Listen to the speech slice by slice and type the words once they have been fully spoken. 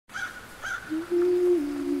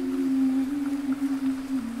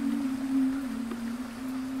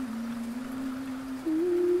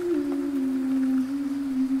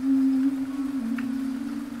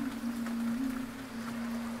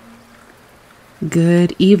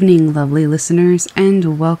Good evening, lovely listeners,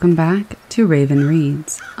 and welcome back to Raven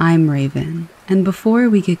Reads. I'm Raven, and before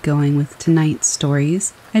we get going with tonight's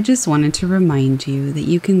stories, I just wanted to remind you that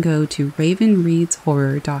you can go to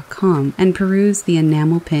ravenreadshorror.com and peruse the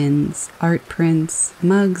enamel pins, art prints,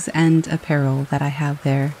 mugs, and apparel that I have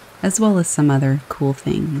there, as well as some other cool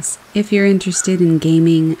things. If you're interested in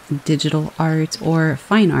gaming, digital art, or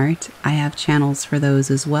fine art, I have channels for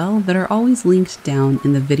those as well that are always linked down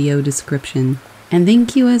in the video description. And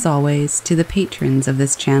thank you as always to the patrons of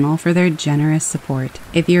this channel for their generous support.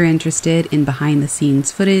 If you're interested in behind the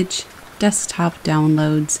scenes footage, desktop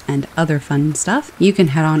downloads, and other fun stuff, you can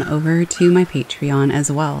head on over to my Patreon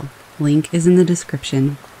as well. Link is in the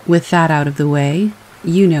description. With that out of the way,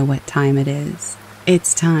 you know what time it is.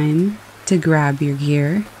 It's time to grab your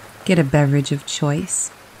gear, get a beverage of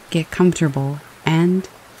choice, get comfortable, and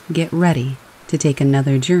get ready to take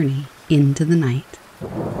another journey into the night.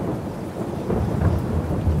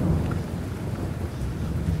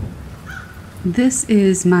 This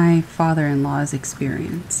is my father-in-law's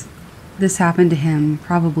experience. This happened to him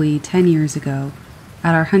probably 10 years ago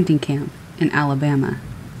at our hunting camp in Alabama.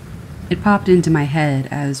 It popped into my head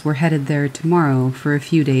as we're headed there tomorrow for a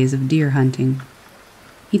few days of deer hunting.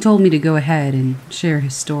 He told me to go ahead and share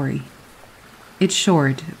his story. It's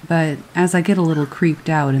short, but as I get a little creeped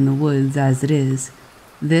out in the woods as it is,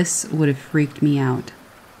 this would have freaked me out.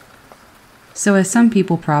 So as some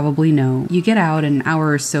people probably know, you get out an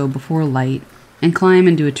hour or so before light and climb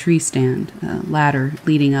into a tree stand, a ladder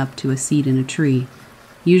leading up to a seat in a tree,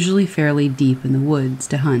 usually fairly deep in the woods,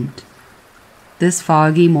 to hunt. This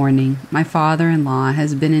foggy morning, my father-in-law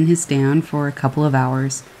has been in his stand for a couple of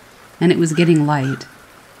hours, and it was getting light.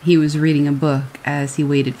 He was reading a book as he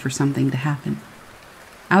waited for something to happen.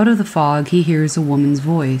 Out of the fog, he hears a woman's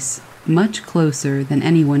voice, much closer than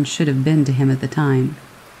anyone should have been to him at the time.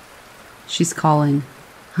 She's calling,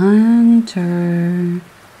 "Hunter,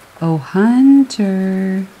 oh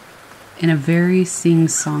Hunter," in a very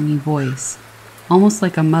sing-songy voice, almost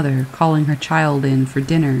like a mother calling her child in for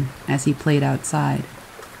dinner as he played outside.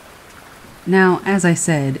 Now, as I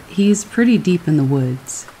said, he's pretty deep in the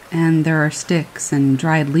woods, and there are sticks and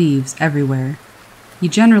dried leaves everywhere. You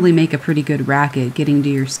generally make a pretty good racket getting to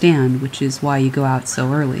your stand, which is why you go out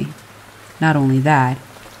so early. Not only that,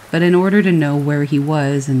 but in order to know where he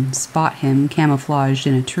was and spot him camouflaged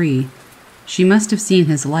in a tree, she must have seen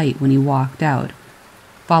his light when he walked out,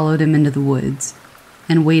 followed him into the woods,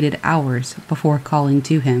 and waited hours before calling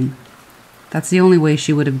to him. That's the only way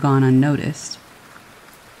she would have gone unnoticed.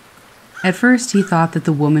 At first he thought that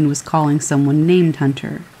the woman was calling someone named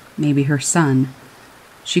Hunter, maybe her son.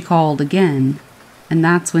 She called again, and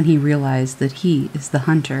that's when he realized that he is the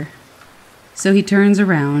hunter. So he turns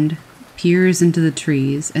around, peers into the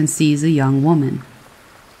trees, and sees a young woman.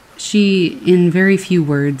 She, in very few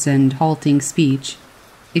words and halting speech,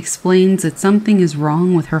 explains that something is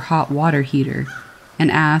wrong with her hot water heater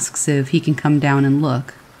and asks if he can come down and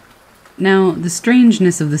look. Now, the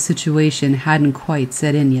strangeness of the situation hadn't quite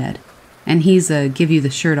set in yet, and he's a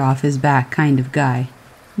give-you-the-shirt-off-his-back kind of guy,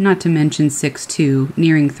 not to mention 6'2",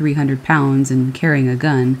 nearing 300 pounds and carrying a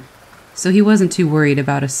gun, so he wasn't too worried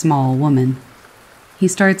about a small woman. He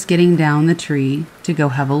starts getting down the tree to go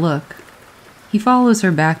have a look. He follows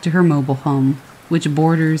her back to her mobile home, which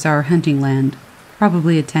borders our hunting land,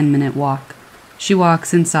 probably a 10-minute walk. She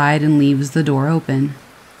walks inside and leaves the door open.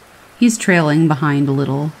 He's trailing behind a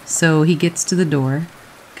little, so he gets to the door,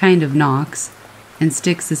 kind of knocks, and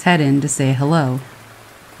sticks his head in to say hello.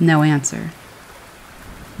 No answer.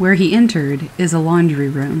 Where he entered is a laundry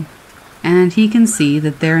room, and he can see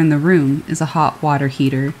that there in the room is a hot water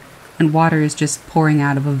heater, and water is just pouring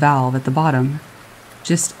out of a valve at the bottom,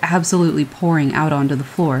 just absolutely pouring out onto the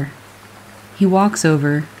floor. He walks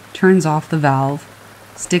over, turns off the valve,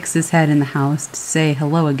 sticks his head in the house to say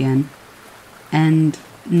hello again, and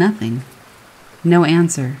nothing. No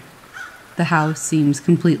answer. The house seems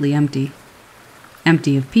completely empty.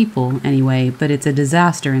 Empty of people, anyway, but it's a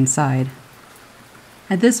disaster inside.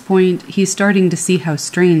 At this point, he's starting to see how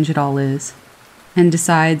strange it all is, and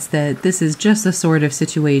decides that this is just the sort of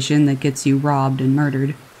situation that gets you robbed and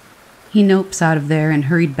murdered. He nopes out of there and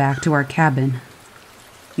hurried back to our cabin.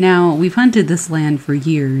 Now, we've hunted this land for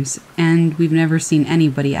years, and we've never seen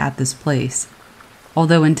anybody at this place,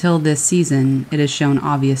 although until this season it has shown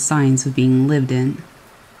obvious signs of being lived in.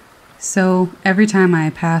 So, every time I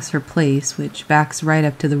pass her place, which backs right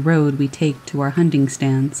up to the road we take to our hunting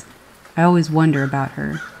stands, I always wonder about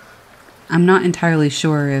her. I'm not entirely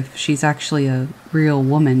sure if she's actually a real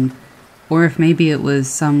woman, or if maybe it was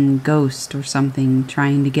some ghost or something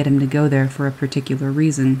trying to get him to go there for a particular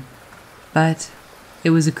reason. But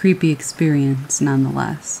it was a creepy experience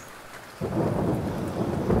nonetheless.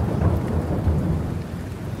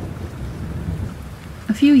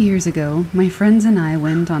 A few years ago, my friends and I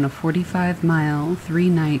went on a 45-mile,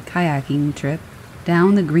 3-night kayaking trip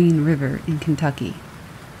down the Green River in Kentucky.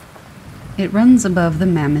 It runs above the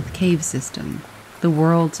Mammoth Cave System, the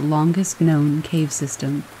world's longest known cave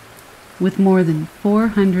system, with more than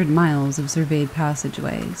 400 miles of surveyed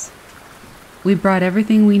passageways. We brought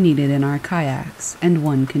everything we needed in our kayaks and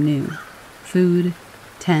one canoe: food,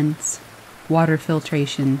 tents, water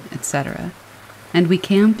filtration, etc. And we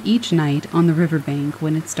camped each night on the riverbank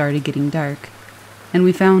when it started getting dark, and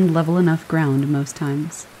we found level enough ground most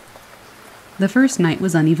times. The first night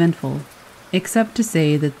was uneventful, except to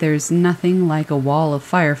say that there's nothing like a wall of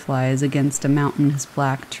fireflies against a mountainous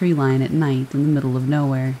black tree line at night in the middle of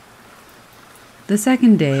nowhere. The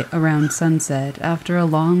second day, around sunset, after a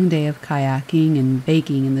long day of kayaking and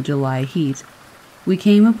baking in the July heat, we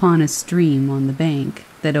came upon a stream on the bank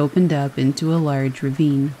that opened up into a large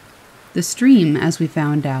ravine. The stream, as we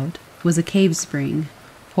found out, was a cave spring,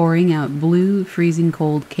 pouring out blue, freezing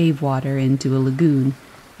cold cave water into a lagoon,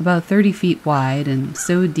 about 30 feet wide and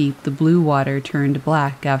so deep the blue water turned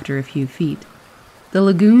black after a few feet. The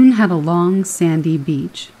lagoon had a long, sandy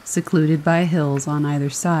beach, secluded by hills on either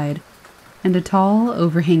side, and a tall,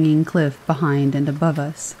 overhanging cliff behind and above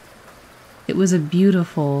us. It was a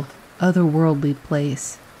beautiful, otherworldly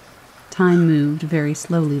place. Time moved very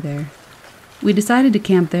slowly there. We decided to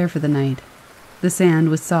camp there for the night. The sand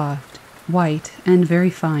was soft, white, and very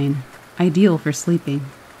fine, ideal for sleeping.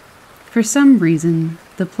 For some reason,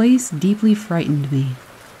 the place deeply frightened me,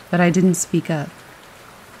 but I didn't speak up.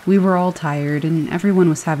 We were all tired and everyone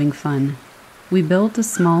was having fun. We built a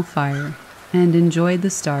small fire and enjoyed the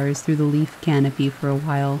stars through the leaf canopy for a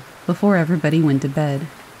while before everybody went to bed.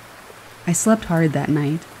 I slept hard that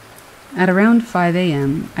night. At around 5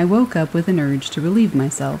 a.m., I woke up with an urge to relieve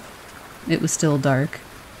myself. It was still dark.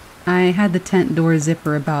 I had the tent door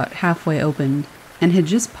zipper about halfway opened and had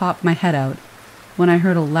just popped my head out when I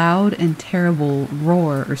heard a loud and terrible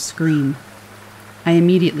roar or scream. I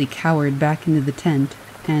immediately cowered back into the tent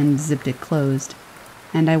and zipped it closed,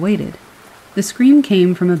 and I waited. The scream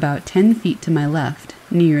came from about 10 feet to my left,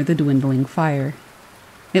 near the dwindling fire.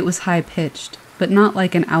 It was high-pitched, but not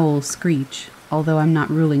like an owl's screech, although I'm not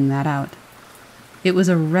ruling that out. It was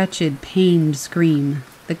a wretched, pained scream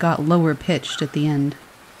that got lower-pitched at the end.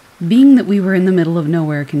 Being that we were in the middle of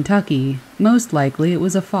nowhere, Kentucky, most likely it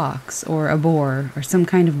was a fox or a boar or some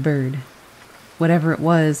kind of bird. Whatever it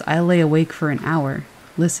was, I lay awake for an hour,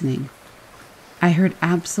 listening. I heard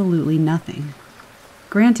absolutely nothing.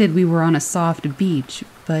 Granted, we were on a soft beach,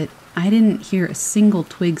 but I didn't hear a single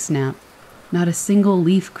twig snap, not a single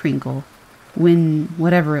leaf crinkle, when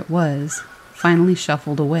whatever it was finally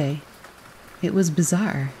shuffled away. It was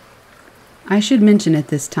bizarre. I should mention at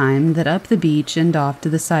this time that up the beach and off to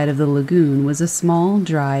the side of the lagoon was a small,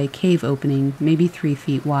 dry cave opening, maybe 3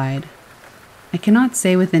 feet wide. I cannot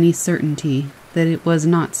say with any certainty that it was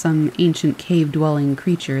not some ancient cave-dwelling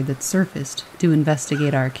creature that surfaced to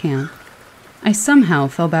investigate our camp. I somehow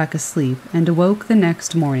fell back asleep and awoke the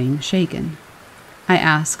next morning shaken. I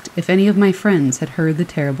asked if any of my friends had heard the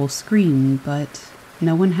terrible scream, but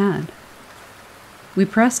no one had. We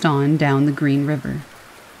pressed on down the Green River.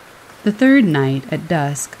 The third night, at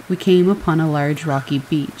dusk, we came upon a large rocky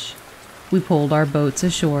beach. We pulled our boats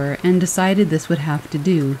ashore and decided this would have to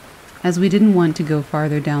do, as we didn't want to go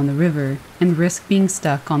farther down the river and risk being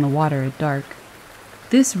stuck on the water at dark.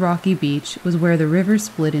 This rocky beach was where the river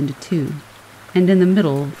split into two, and in the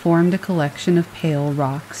middle formed a collection of pale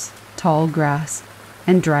rocks, tall grass,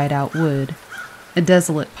 and dried-out wood, a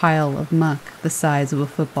desolate pile of muck the size of a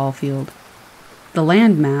football field. The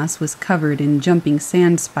landmass was covered in jumping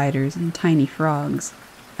sand spiders and tiny frogs.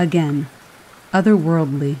 Again,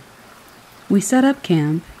 otherworldly. We set up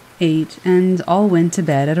camp, ate, and all went to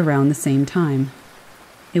bed at around the same time.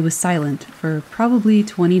 It was silent for probably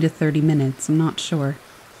 20 to 30 minutes, I'm not sure.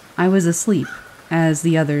 I was asleep, as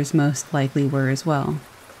the others most likely were as well.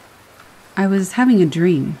 I was having a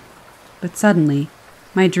dream, but suddenly,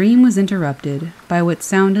 my dream was interrupted by what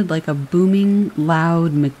sounded like a booming,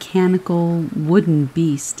 loud, mechanical, wooden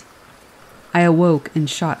beast. I awoke and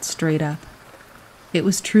shot straight up. It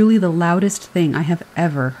was truly the loudest thing I have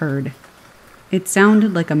ever heard. It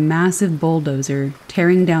sounded like a massive bulldozer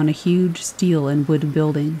tearing down a huge steel and wood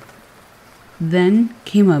building. Then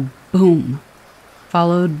came a boom.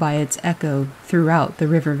 followed by its echo throughout the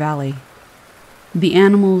river valley. The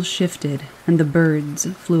animals shifted, and the birds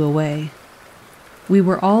flew away. We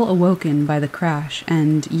were all awoken by the crash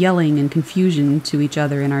and yelling in confusion to each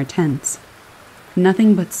other in our tents.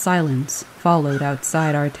 Nothing but silence followed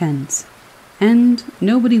outside our tents, and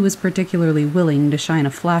nobody was particularly willing to shine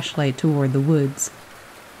a flashlight toward the woods.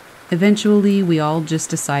 Eventually, we all just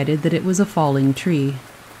decided that it was a falling tree,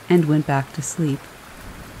 and went back to sleep.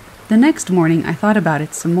 The next morning, I thought about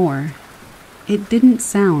it some more. It didn't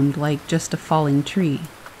sound like just a falling tree.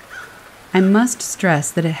 I must stress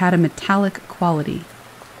that it had a metallic quality,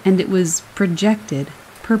 and it was projected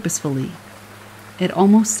purposefully. It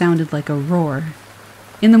almost sounded like a roar.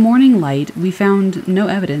 In the morning light, we found no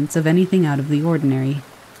evidence of anything out of the ordinary,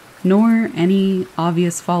 nor any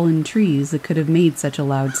obvious fallen trees that could have made such a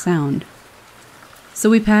loud sound. So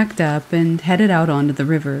we packed up and headed out onto the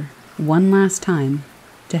river, one last time,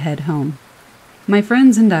 to head home. My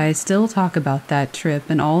friends and I still talk about that trip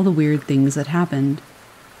and all the weird things that happened.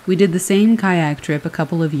 We did the same kayak trip a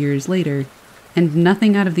couple of years later, and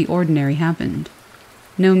nothing out of the ordinary happened.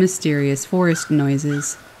 No mysterious forest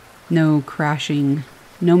noises, no crashing,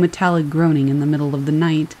 no metallic groaning in the middle of the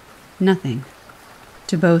night, nothing.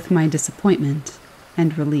 To both my disappointment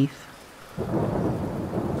and relief.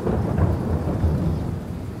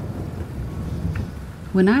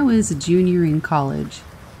 When I was a junior in college,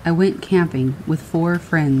 I went camping with 4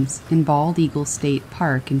 friends in Bald Eagle State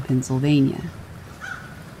Park in Pennsylvania.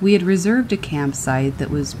 We had reserved a campsite that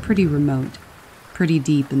was pretty remote, pretty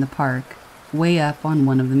deep in the park, way up on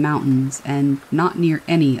one of the mountains and not near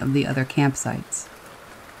any of the other campsites.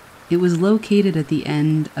 It was located at the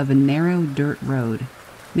end of a narrow dirt road,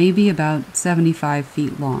 maybe about 75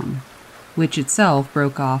 feet long, which itself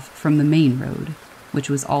broke off from the main road, which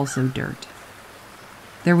was also dirt.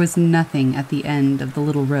 There was nothing at the end of the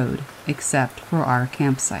little road except for our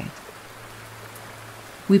campsite.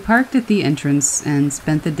 We parked at the entrance and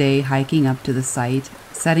spent the day hiking up to the site,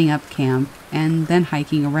 setting up camp, and then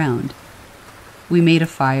hiking around. We made a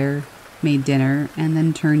fire, made dinner, and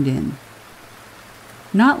then turned in.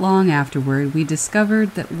 Not long afterward, we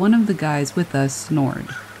discovered that one of the guys with us snored,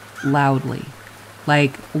 loudly,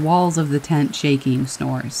 like walls of the tent shaking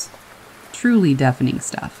snores. Truly deafening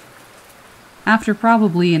stuff. After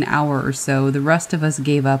probably an hour or so, the rest of us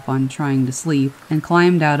gave up on trying to sleep and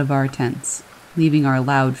climbed out of our tents, leaving our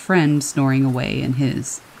loud friend snoring away in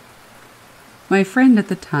his. My friend at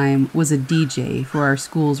the time was a DJ for our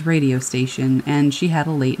school's radio station, and she had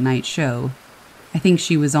a late-night show. I think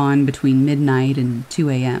she was on between midnight and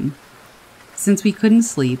 2 a.m. Since we couldn't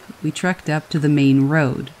sleep, we trekked up to the main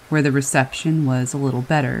road, where the reception was a little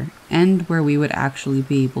better, and where we would actually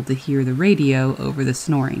be able to hear the radio over the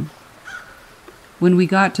snoring. When we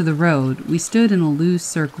got to the road, we stood in a loose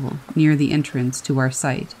circle near the entrance to our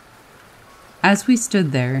site. As we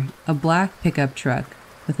stood there, a black pickup truck,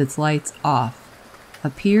 with its lights off,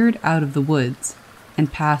 appeared out of the woods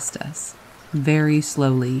and passed us, very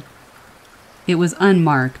slowly. It was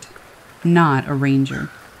unmarked, not a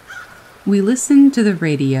ranger. We listened to the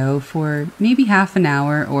radio for maybe half an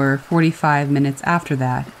hour or 45 minutes after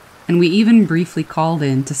that, and we even briefly called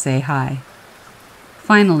in to say hi.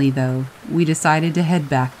 Finally, though, we decided to head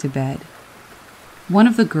back to bed. One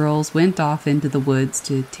of the girls went off into the woods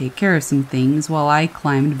to take care of some things while I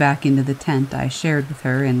climbed back into the tent I shared with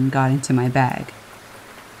her and got into my bag.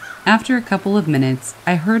 After a couple of minutes,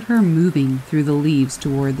 I heard her moving through the leaves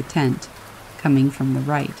toward the tent, coming from the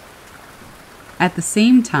right. At the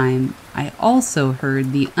same time, I also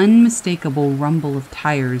heard the unmistakable rumble of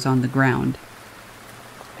tires on the ground.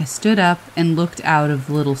 I stood up and looked out of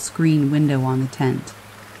the little screen window on the tent.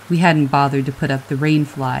 We hadn't bothered to put up the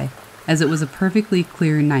rainfly, as it was a perfectly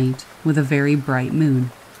clear night with a very bright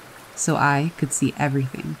moon, so I could see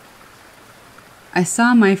everything. I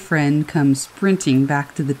saw my friend come sprinting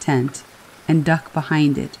back to the tent and duck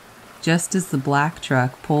behind it, just as the black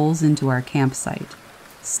truck pulls into our campsite,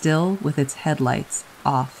 still with its headlights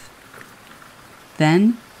off.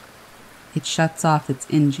 Then, it shuts off its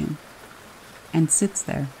engine and sits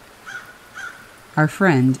there. Our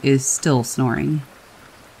friend is still snoring.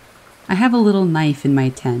 I have a little knife in my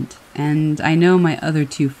tent, and I know my other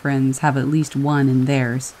 2 friends have at least one in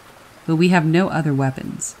theirs, but we have no other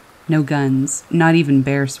weapons, no guns, not even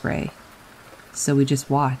bear spray. So we just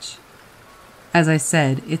watch. As I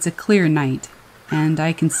said, it's a clear night, and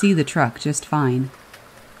I can see the truck just fine.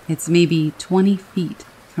 It's maybe 20 feet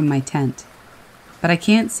from my tent, but I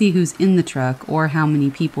can't see who's in the truck or how many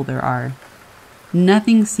people there are.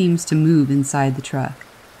 Nothing seems to move inside the truck.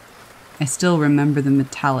 I still remember the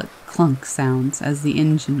metallic clunk sounds as the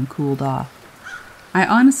engine cooled off. I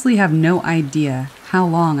honestly have no idea how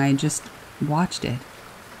long I just watched it.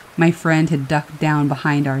 My friend had ducked down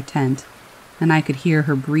behind our tent, and I could hear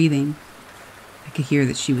her breathing. I could hear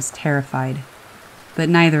that she was terrified, but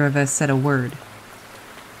neither of us said a word.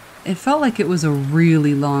 It felt like it was a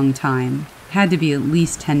really long time. It had to be at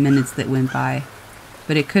least 10 minutes that went by,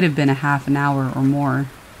 but it could have been a half an hour or more.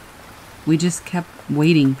 We just kept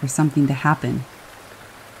waiting for something to happen.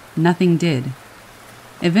 Nothing did.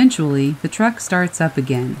 Eventually, the truck starts up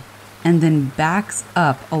again, and then backs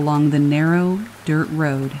up along the narrow dirt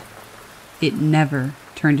road. It never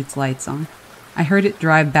turned its lights on. I heard it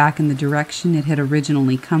drive back in the direction it had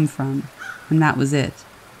originally come from, and that was it.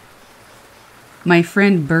 My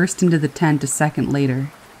friend burst into the tent a second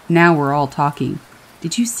later. Now we're all talking.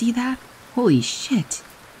 Did you see that? Holy shit.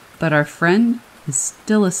 But our friend is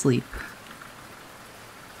still asleep.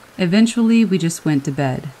 Eventually, we just went to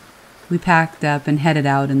bed. We packed up and headed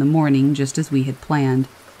out in the morning just as we had planned.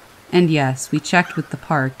 And yes, we checked with the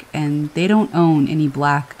park, and they don't own any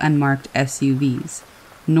black, unmarked SUVs,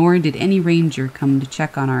 nor did any ranger come to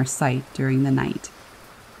check on our site during the night.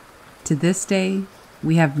 To this day,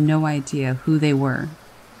 we have no idea who they were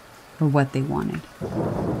or what they wanted.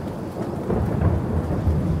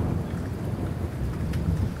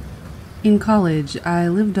 In college, I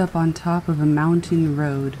lived up on top of a mountain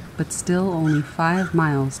road, but still only 5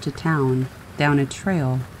 miles to town, down a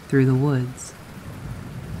trail through the woods.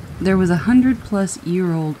 There was a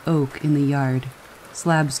 100-plus-year-old oak in the yard,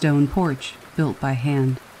 slab stone porch built by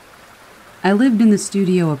hand. I lived in the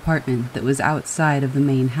studio apartment that was outside of the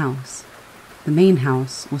main house. The main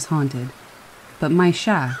house was haunted, but my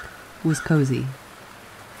shack was cozy.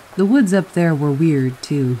 The woods up there were weird,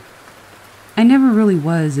 too. I never really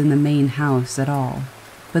was in the main house at all,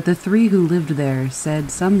 but the 3 who lived there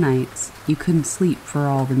said some nights you couldn't sleep for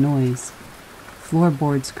all the noise.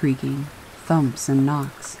 Floorboards creaking, thumps and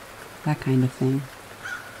knocks, that kind of thing.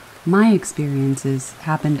 My experiences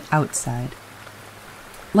happened outside.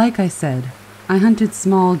 Like I said, I hunted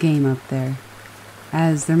small game up there,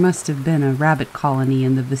 as there must have been a rabbit colony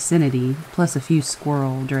in the vicinity, plus a few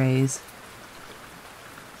squirrel drays.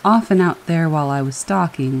 Often out there while I was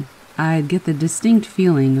stalking, I'd get the distinct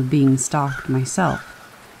feeling of being stalked myself.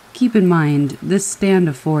 Keep in mind, this stand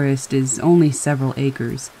of forest is only several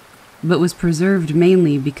acres, but was preserved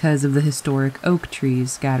mainly because of the historic oak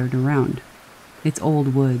trees scattered around. It's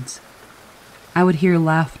old woods. I would hear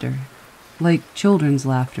laughter, like children's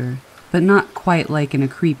laughter, but not quite like in a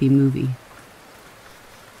creepy movie.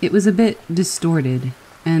 It was a bit distorted,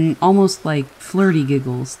 and almost like flirty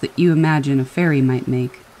giggles that you imagine a fairy might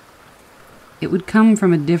make. It would come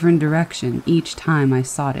from a different direction each time I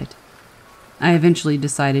sought it. I eventually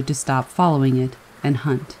decided to stop following it and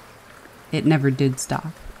hunt. It never did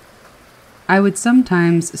stop. I would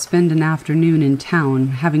sometimes spend an afternoon in town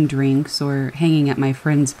having drinks or hanging at my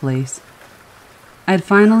friend's place. I'd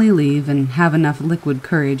finally leave and have enough liquid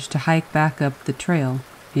courage to hike back up the trail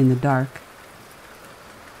in the dark.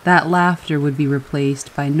 That laughter would be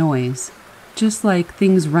replaced by noise, just like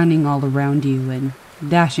things running all around you and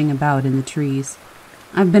dashing about in the trees.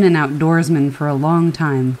 I've been an outdoorsman for a long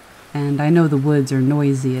time, and I know the woods are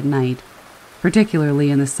noisy at night, particularly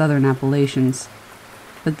in the southern Appalachians.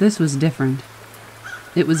 But this was different.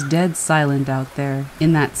 It was dead silent out there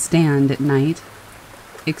in that stand at night,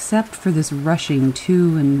 except for this rushing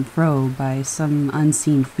to and fro by some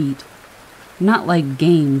unseen feet. Not like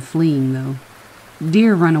game fleeing, though.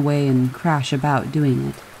 Deer run away and crash about doing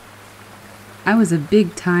it. I was a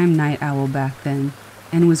big-time night owl back then,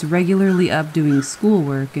 and was regularly up doing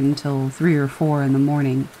schoolwork until 3 or 4 in the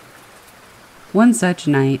morning. One such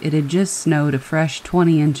night, it had just snowed a fresh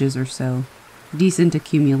 20 inches or so, decent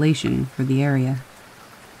accumulation for the area.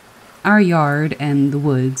 Our yard and the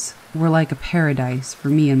woods were like a paradise for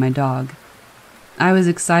me and my dog. I was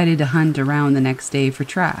excited to hunt around the next day for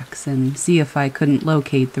tracks and see if I couldn't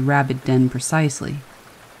locate the rabbit den precisely.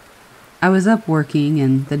 I was up working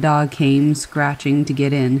and the dog came scratching to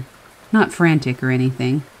get in, not frantic or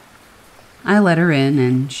anything. I let her in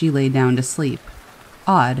and she lay down to sleep.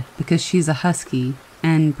 Odd, because she's a husky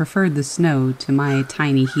and preferred the snow to my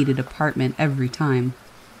tiny heated apartment every time.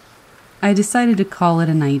 I decided to call it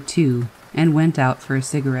a night too and went out for a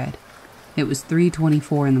cigarette. It was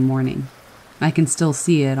 3:24 in the morning. I can still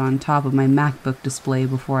see it on top of my MacBook display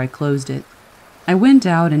before I closed it. I went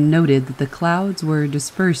out and noted that the clouds were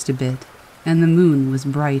dispersed a bit and the moon was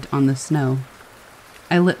bright on the snow.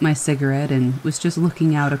 I lit my cigarette and was just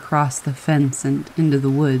looking out across the fence and into the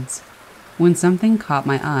woods when something caught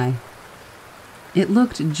my eye. It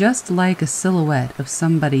looked just like a silhouette of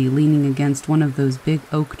somebody leaning against one of those big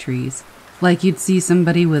oak trees, like you'd see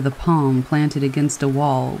somebody with a palm planted against a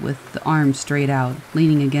wall with the arm straight out,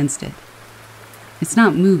 leaning against it. It's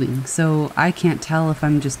not moving, so I can't tell if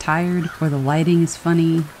I'm just tired or the lighting is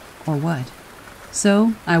funny or what.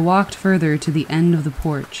 So I walked further to the end of the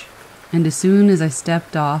porch, and as soon as I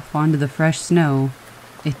stepped off onto the fresh snow,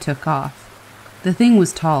 it took off. The thing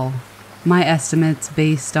was tall. My estimates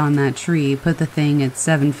based on that tree put the thing at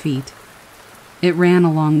 7 feet. It ran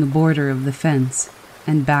along the border of the fence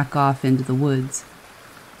and back off into the woods.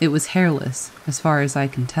 It was hairless, as far as I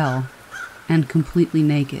can tell, and completely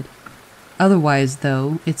naked. Otherwise,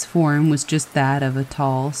 though, its form was just that of a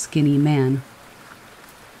tall, skinny man.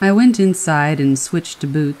 I went inside and switched to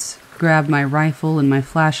boots, grabbed my rifle and my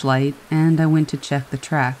flashlight, and I went to check the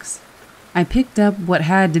tracks. I picked up what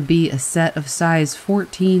had to be a set of size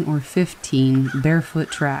 14 or 15 barefoot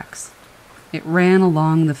tracks. It ran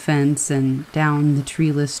along the fence and down the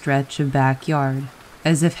treeless stretch of backyard,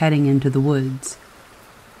 as if heading into the woods.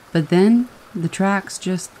 But then, the tracks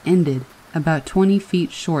just ended, about 20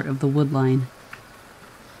 feet short of the woodline.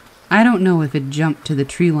 I don't know if it jumped to the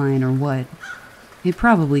tree line or what. It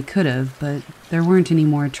probably could have, but there weren't any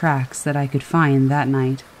more tracks that I could find that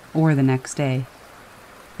night or the next day.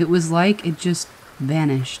 It was like it just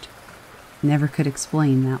vanished. Never could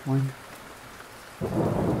explain that one.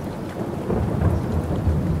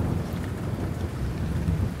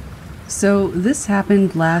 So this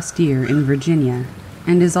happened last year in Virginia,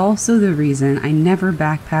 and is also the reason I never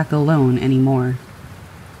backpack alone anymore.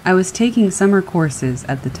 I was taking summer courses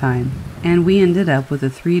at the time, and we ended up with a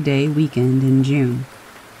 3-day weekend in June.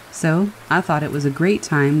 So I thought it was a great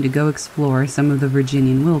time to go explore some of the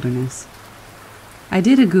Virginian wilderness. I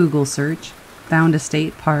did a Google search, found a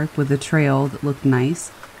state park with a trail that looked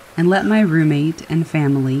nice, and let my roommate and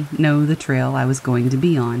family know the trail I was going to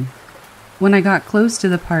be on. When I got close to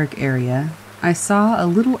the park area, I saw a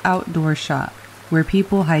little outdoor shop where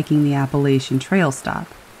people hiking the Appalachian Trail stop.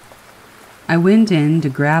 I went in to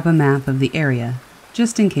grab a map of the area,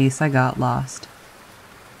 just in case I got lost.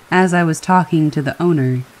 As I was talking to the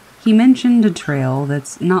owner, he mentioned a trail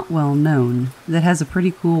that's not well known that has a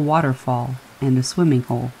pretty cool waterfall and a swimming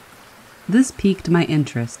hole. This piqued my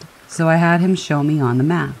interest, so I had him show me on the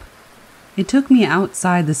map. It took me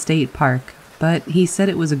outside the state park, but he said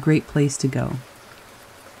it was a great place to go.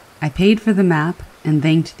 I paid for the map and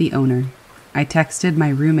thanked the owner. I texted my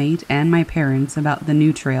roommate and my parents about the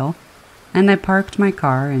new trail, and I parked my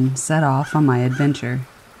car and set off on my adventure.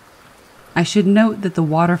 I should note that the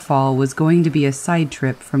waterfall was going to be a side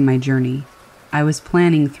trip from my journey. I was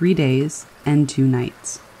planning 3 days and 2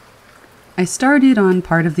 nights. I started on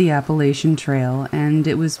part of the Appalachian Trail, and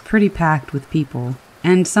it was pretty packed with people,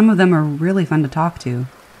 and some of them are really fun to talk to.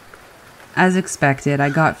 As expected, I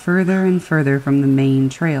got further and further from the main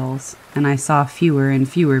trails, and I saw fewer and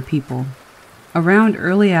fewer people. Around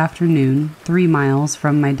early afternoon, 3 miles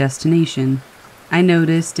from my destination, I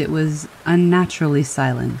noticed it was unnaturally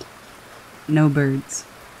silent. No birds,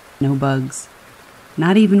 no bugs,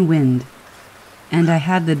 not even wind, and I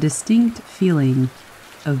had the distinct feeling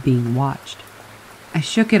of being watched. I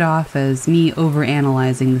shook it off as me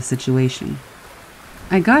overanalyzing the situation.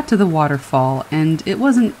 I got to the waterfall, and it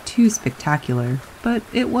wasn't too spectacular, but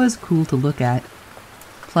it was cool to look at.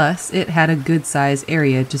 Plus, it had a good-sized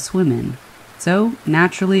area to swim in, so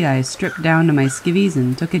naturally I stripped down to my skivvies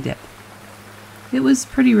and took a dip. It was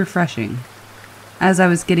pretty refreshing. As I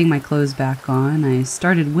was getting my clothes back on, I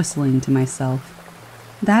started whistling to myself.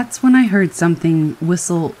 That's when I heard something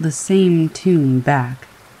whistle the same tune back.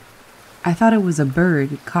 I thought it was a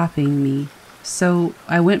bird copying me, so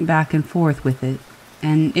I went back and forth with it,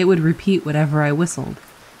 and it would repeat whatever I whistled.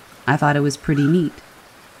 I thought it was pretty neat.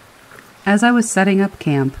 As I was setting up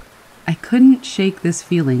camp, I couldn't shake this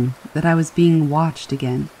feeling that I was being watched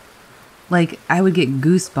again. Like I would get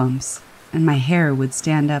goosebumps, and my hair would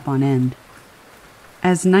stand up on end.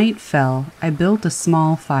 As night fell, I built a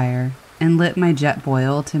small fire and lit my jet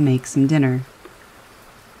boil to make some dinner.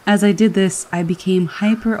 As I did this, I became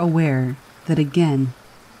hyper-aware that again,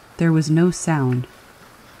 there was no sound,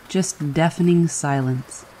 just deafening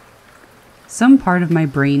silence. Some part of my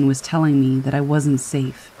brain was telling me that I wasn't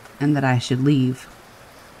safe and that I should leave.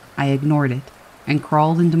 I ignored it and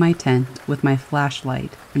crawled into my tent with my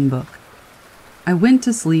flashlight and book. I went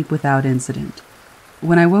to sleep without incident.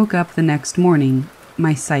 When I woke up the next morning,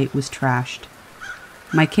 my sight was trashed.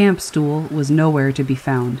 My camp stool was nowhere to be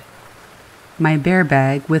found. My bear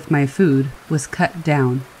bag with my food was cut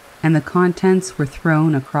down, and the contents were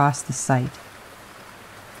thrown across the site.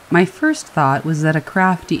 My first thought was that a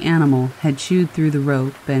crafty animal had chewed through the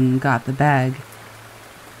rope and got the bag.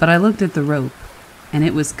 But I looked at the rope, and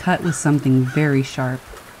it was cut with something very sharp.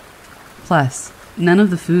 Plus, none of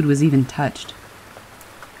the food was even touched.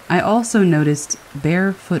 I also noticed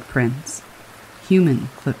bare footprints, human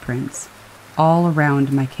footprints, all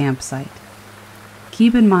around my campsite.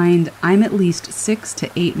 Keep in mind, I'm at least 6 to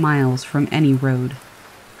 8 miles from any road.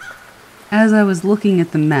 As I was looking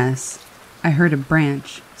at the mess, I heard a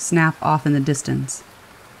branch snap off in the distance.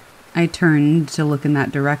 I turned to look in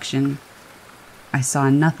that direction. I saw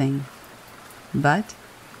nothing, but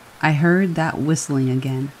I heard that whistling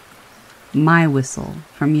again. My whistle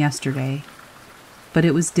from yesterday, but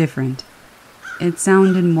it was different. It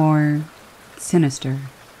sounded more sinister.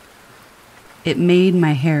 It made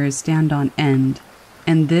my hairs stand on end,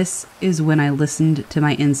 and this is when I listened to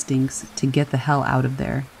my instincts to get the hell out of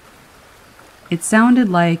there. It sounded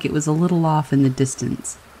like it was a little off in the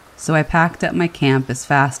distance, so I packed up my camp as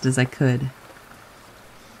fast as I could.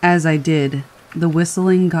 As I did, the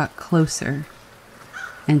whistling got closer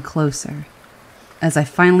and closer as I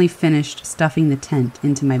finally finished stuffing the tent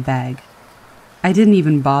into my bag. I didn't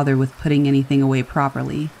even bother with putting anything away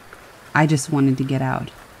properly. I just wanted to get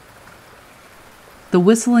out. The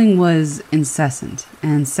whistling was incessant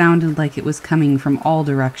and sounded like it was coming from all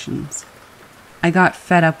directions. I got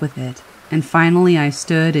fed up with it, and finally I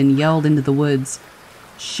stood and yelled into the woods,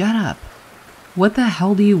 "Shut up! What the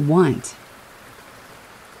hell do you want?"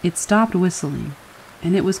 It stopped whistling,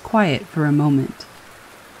 and it was quiet for a moment.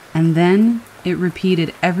 And then it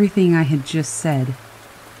repeated everything I had just said,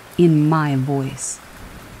 in my voice.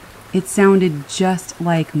 It sounded just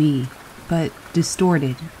like me, but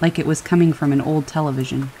distorted, like it was coming from an old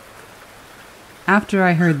television. After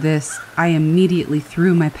I heard this, I immediately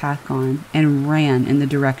threw my pack on and ran in the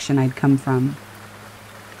direction I'd come from.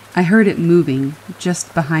 I heard it moving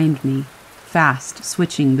just behind me, fast,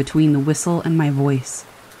 switching between the whistle and my voice.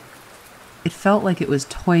 It felt like it was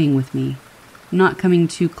toying with me, not coming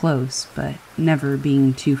too close, but never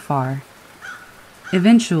being too far.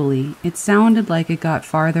 Eventually, it sounded like it got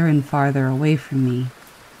farther and farther away from me,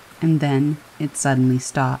 and then it suddenly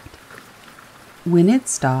stopped. When it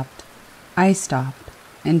stopped, I stopped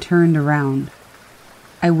and turned around.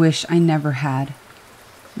 I wish I never had,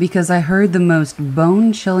 because I heard the most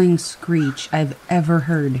bone-chilling screech I've ever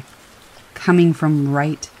heard, coming from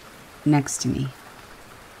right next to me.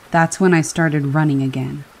 That's when I started running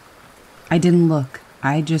again. I didn't look,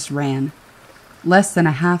 I just ran. Less than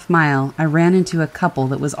a half mile, I ran into a couple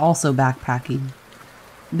that was also backpacking.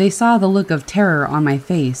 They saw the look of terror on my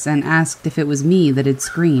face and asked if it was me that had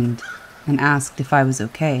screamed, and asked if I was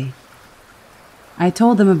okay. I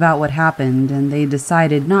told them about what happened, and they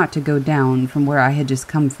decided not to go down from where I had just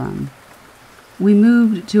come from. We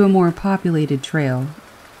moved to a more populated trail,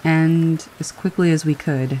 and as quickly as we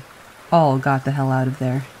could, all got the hell out of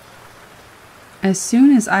there. As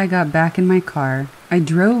soon as I got back in my car, I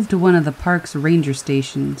drove to one of the park's ranger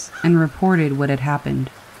stations and reported what had happened.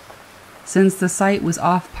 Since the site was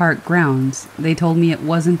off park grounds, they told me it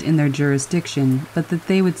wasn't in their jurisdiction, but that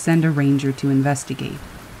they would send a ranger to investigate.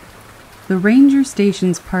 The ranger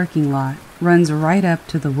station's parking lot runs right up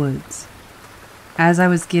to the woods. As I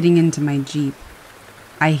was getting into my Jeep,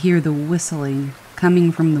 I hear the whistling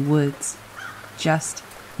coming from the woods just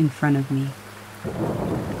in front of me.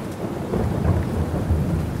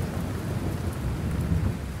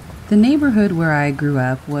 The neighborhood where I grew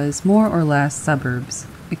up was more or less suburbs,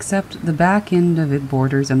 except the back end of it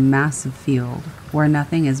borders a massive field where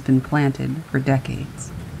nothing has been planted for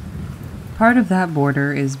decades. Part of that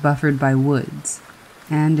border is buffered by woods,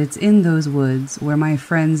 and it's in those woods where my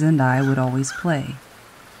friends and I would always play.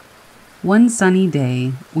 One sunny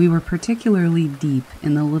day, we were particularly deep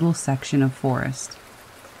in the little section of forest.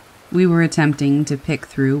 We were attempting to pick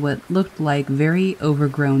through what looked like very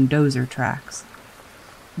overgrown dozer tracks.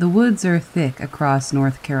 The woods are thick across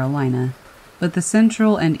North Carolina, but the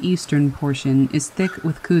central and eastern portion is thick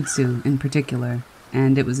with kudzu in particular,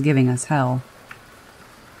 and it was giving us hell.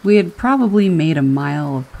 We had probably made a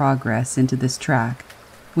mile of progress into this track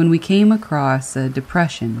when we came across a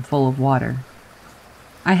depression full of water.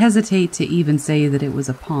 I hesitate to even say that it was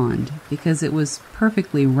a pond, because it was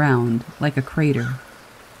perfectly round, like a crater.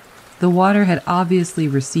 The water had obviously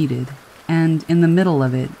receded, and in the middle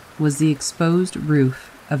of it was the exposed roof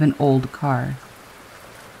of an old car.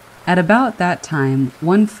 At about that time,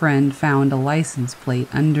 one friend found a license plate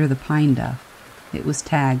under the pine duff. It was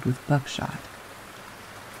tagged with buckshot.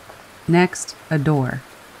 Next, a door.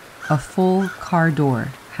 A full car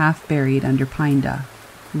door, half buried under pine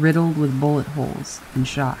duff, riddled with bullet holes and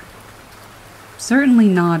shot. Certainly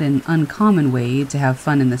not an uncommon way to have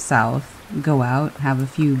fun in the South, go out, have a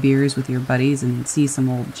few beers with your buddies, and see some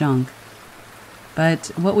old junk.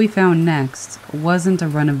 But what we found next wasn't a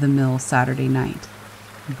run-of-the-mill Saturday night.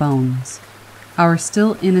 Bones. Our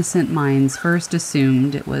still innocent minds first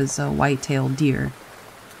assumed it was a white-tailed deer.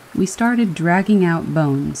 We started dragging out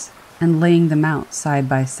bones and laying them out side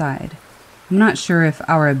by side. I'm not sure if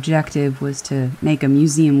our objective was to make a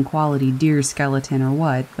museum-quality deer skeleton or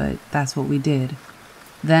what, but that's what we did.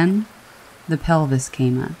 Then, the pelvis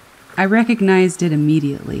came up. I recognized it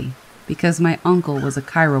immediately because my uncle was a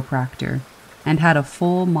chiropractor and had a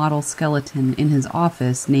full model skeleton in his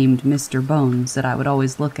office named Mr. Bones that I would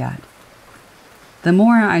always look at. The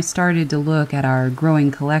more I started to look at our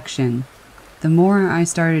growing collection, the more I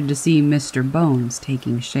started to see Mr. Bones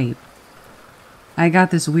taking shape. I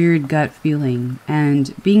got this weird gut feeling,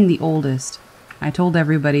 and being the oldest, I told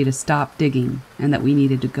everybody to stop digging and that we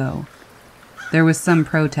needed to go. There was some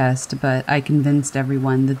protest, but I convinced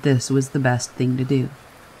everyone that this was the best thing to do.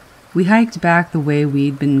 We hiked back the way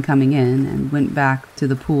we'd been coming in and went back to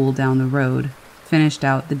the pool down the road, finished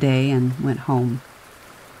out the day, and went home.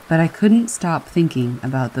 But I couldn't stop thinking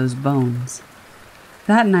about those bones.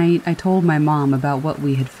 That night, I told my mom about what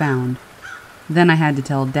we had found. Then I had to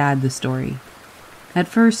tell Dad the story. At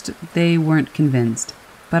first, they weren't convinced,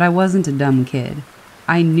 but I wasn't a dumb kid.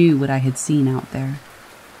 I knew what I had seen out there.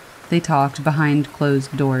 They talked behind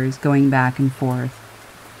closed doors, going back and forth.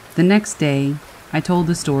 The next day, I told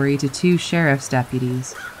the story to 2 sheriff's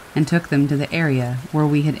deputies and took them to the area where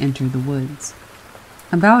we had entered the woods.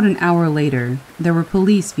 About an hour later, there were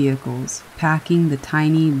police vehicles packing the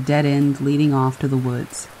tiny dead end leading off to the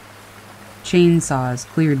woods. Chainsaws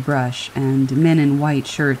cleared brush, and men in white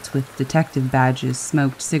shirts with detective badges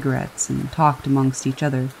smoked cigarettes and talked amongst each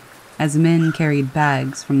other as men carried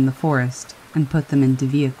bags from the forest and put them into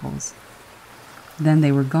vehicles. Then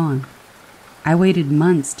they were gone. I waited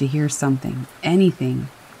months to hear something, anything.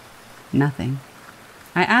 Nothing.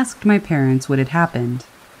 I asked my parents what had happened.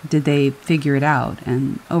 Did they figure it out?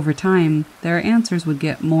 And over time, their answers would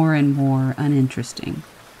get more and more uninteresting.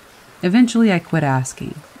 Eventually, I quit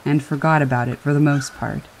asking and forgot about it for the most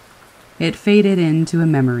part. It faded into a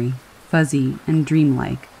memory, fuzzy and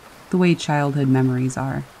dreamlike, the way childhood memories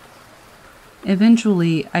are.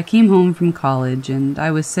 Eventually, I came home from college and I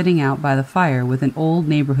was sitting out by the fire with an old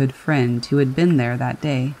neighborhood friend who had been there that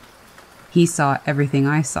day. He saw everything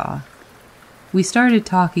I saw. We started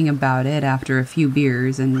talking about it after a few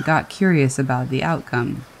beers and got curious about the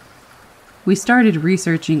outcome. We started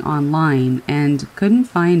researching online and couldn't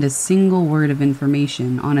find a single word of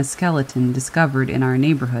information on a skeleton discovered in our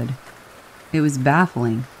neighborhood. It was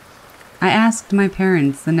baffling. I asked my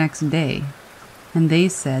parents the next day, and they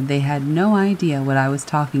said they had no idea what I was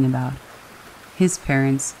talking about. His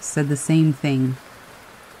parents said the same thing.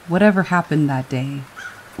 Whatever happened that day,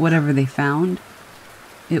 whatever they found,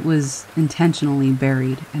 it was intentionally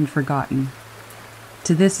buried and forgotten.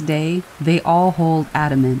 To this day, they all hold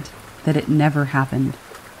adamant that it never happened,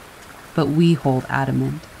 but we hold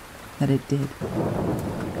adamant that it did.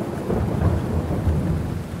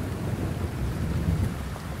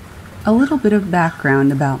 A little bit of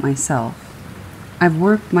background about myself. I've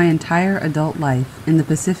worked my entire adult life in the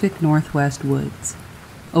Pacific Northwest woods,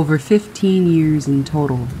 over 15 years in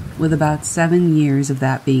total, with about 7 years of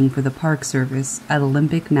that being for the Park Service at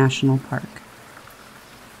Olympic National Park.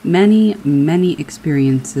 Many, many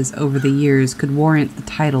experiences over the years could warrant the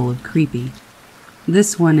title of creepy.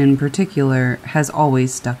 This one in particular has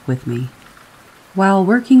always stuck with me. While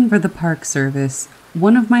working for the Park Service,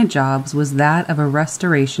 one of my jobs was that of a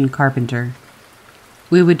restoration carpenter.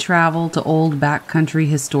 We would travel to old backcountry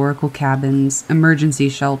historical cabins, emergency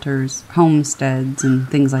shelters, homesteads, and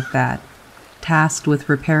things like that, tasked with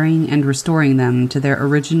repairing and restoring them to their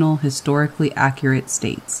original historically accurate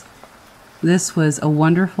states. This was a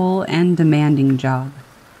wonderful and demanding job.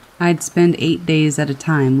 I'd spend 8 days at a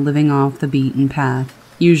time living off the beaten path,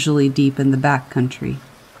 usually deep in the backcountry.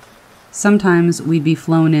 Sometimes we'd be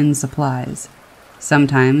flown in supplies.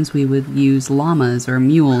 Sometimes we would use llamas or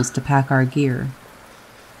mules to pack our gear.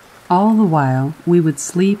 All the while, we would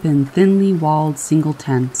sleep in thinly walled single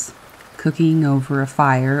tents, cooking over a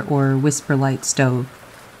fire or whisper-light stove,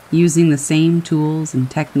 using the same tools and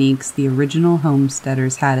techniques the original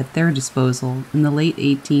homesteaders had at their disposal in the late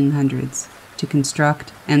 1800s to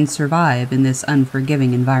construct and survive in this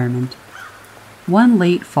unforgiving environment. One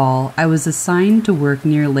late fall, I was assigned to work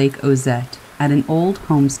near Lake Ozette at an old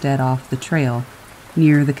homestead off the trail,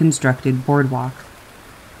 near the constructed boardwalk.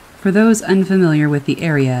 For those unfamiliar with the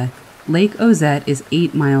area, Lake Ozette is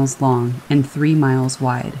 8 miles long and 3 miles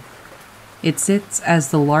wide. It sits as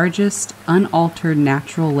the largest unaltered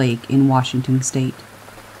natural lake in Washington state.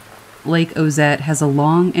 Lake Ozette has a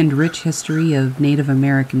long and rich history of Native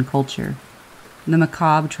American culture. The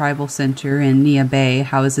Macabre Tribal Center in Nia Bay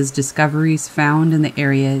houses discoveries found in the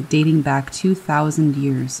area dating back 2,000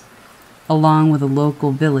 years, along with a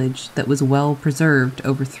local village that was well preserved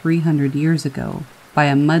over 300 years ago by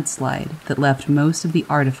a mudslide that left most of the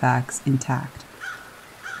artifacts intact.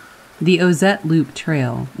 The Ozette Loop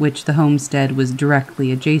Trail, which the homestead was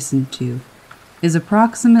directly adjacent to, is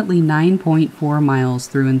approximately 9.4 miles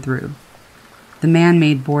through and through. The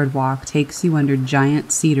man-made boardwalk takes you under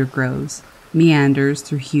giant cedar groves, meanders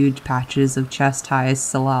through huge patches of chest-high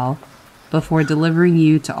salal, before delivering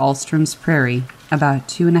you to Alstrom's Prairie, about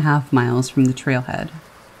 2.5 miles from the trailhead.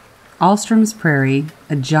 Alstrom's Prairie,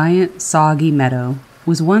 a giant, soggy meadow,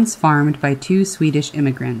 was once farmed by 2 Swedish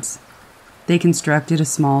immigrants. They constructed a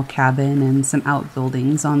small cabin and some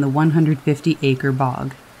outbuildings on the 150-acre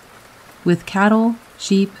bog. With cattle,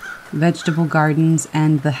 sheep, vegetable gardens,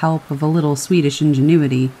 and the help of a little Swedish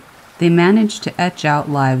ingenuity, they managed to etch out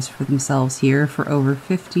lives for themselves here for over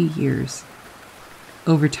 50 years.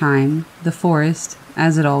 Over time, the forest,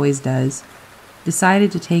 as it always does,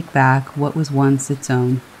 decided to take back what was once its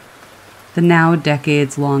own. The now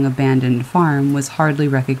decades-long abandoned farm was hardly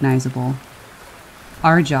recognizable.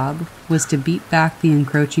 Our job was to beat back the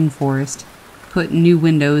encroaching forest, put new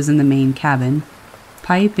windows in the main cabin,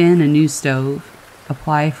 pipe in a new stove,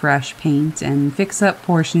 apply fresh paint, and fix up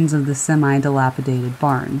portions of the semi-dilapidated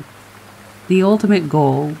barn. The ultimate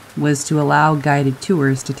goal was to allow guided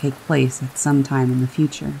tours to take place at some time in the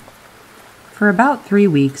future. For about 3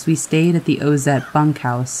 weeks, we stayed at the Ozette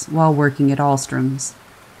bunkhouse while working at Alstrom's.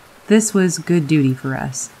 This was good duty for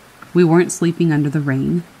us. We weren't sleeping under the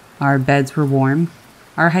rain, our beds were warm,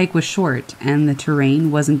 our hike was short, and the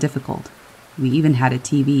terrain wasn't difficult. We even had a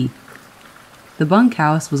TV. The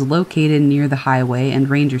bunkhouse was located near the highway and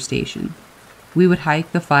ranger station. We would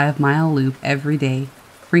hike the 5-mile loop every day,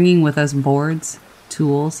 bringing with us boards,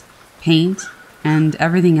 tools, paint, and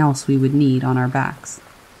everything else we would need on our backs.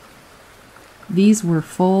 These were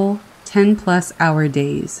full, 10-plus hour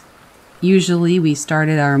days. Usually we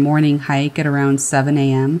started our morning hike at around 7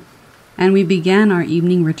 a.m., and we began our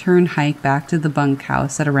evening return hike back to the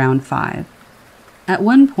bunkhouse at around 5. At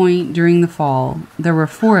one point during the fall, there were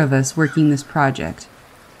 4 of us working this project,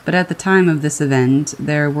 but at the time of this event,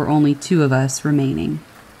 there were only 2 of us remaining.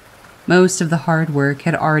 Most of the hard work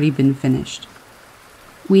had already been finished.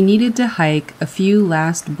 We needed to hike a few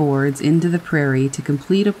last boards into the prairie to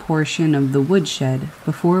complete a portion of the woodshed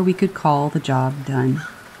before we could call the job done.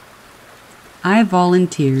 I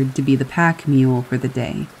volunteered to be the pack mule for the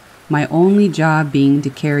day, my only job being to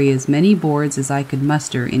carry as many boards as I could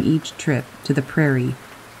muster in each trip to the prairie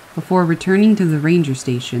before returning to the ranger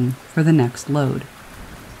station for the next load.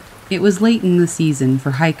 It was late in the season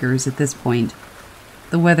for hikers at this point.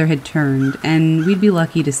 The weather had turned, and we'd be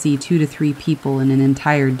lucky to see 2 to 3 people in an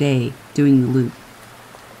entire day doing the loop.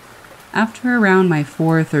 After around my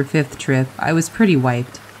 4th or 5th trip, I was pretty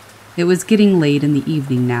wiped. It was getting late in the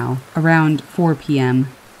evening now, around 4 p.m.,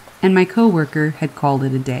 and my coworker had called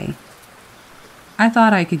it a day. I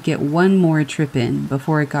thought I could get one more trip in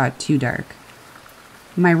before it got too dark.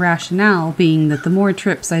 My rationale being that the more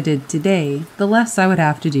trips I did today, the less I would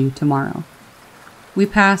have to do tomorrow. We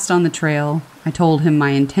passed on the trail, I told him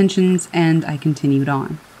my intentions, and I continued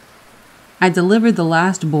on. I delivered the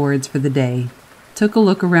last boards for the day, took a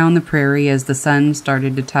look around the prairie as the sun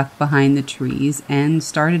started to tuck behind the trees, and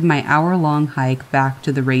started my hour-long hike back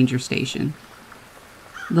to the ranger station.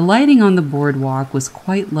 The lighting on the boardwalk was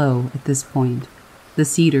quite low at this point, the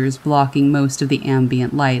cedars blocking most of the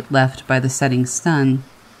ambient light left by the setting sun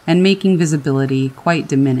and making visibility quite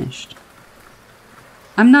diminished.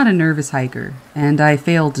 I'm not a nervous hiker, and I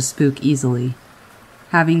fail to spook easily.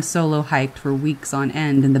 Having solo hiked for weeks on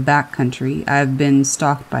end in the backcountry, I've been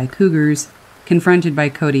stalked by cougars, confronted by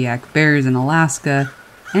Kodiak bears in Alaska,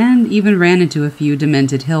 and even ran into a few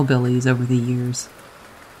demented hillbillies over the years.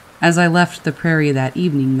 As I left the prairie that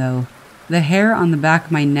evening, though, the hair on the back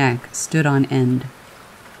of my neck stood on end.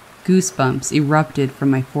 Goosebumps erupted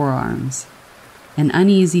from my forearms. An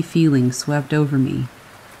uneasy feeling swept over me,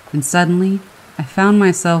 and suddenly I found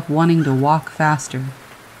myself wanting to walk faster,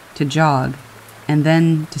 to jog, and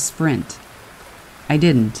then to sprint. I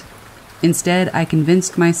didn't. Instead, I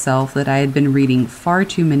convinced myself that I had been reading far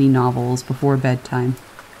too many novels before bedtime.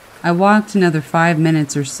 I walked another 5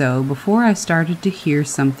 minutes or so before I started to hear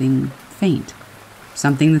something faint,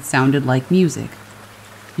 something that sounded like music.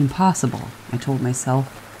 Impossible, I told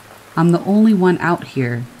myself. I'm the only one out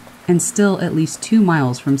here, and still at least 2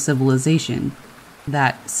 miles from civilization.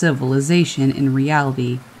 That civilization, in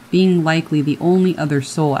reality, being likely the only other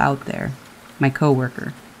soul out there, my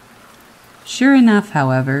coworker. Sure enough,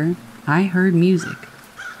 however, I heard music.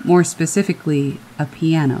 more specifically, a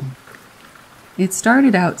piano. It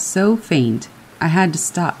started out so faint, I had to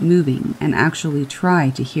stop moving and actually try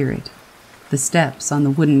to hear it. The steps on the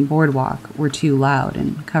wooden boardwalk were too loud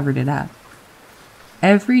and covered it up.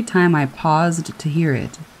 Every time I paused to hear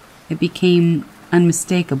it, it became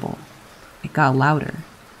unmistakable. It got louder.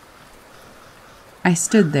 I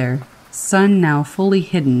stood there, sun now fully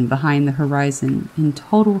hidden behind the horizon, in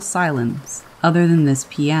total silence other than this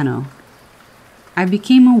piano. I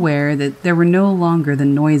became aware that there were no longer the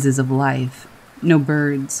noises of life, no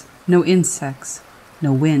birds, no insects,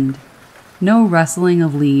 no wind, no rustling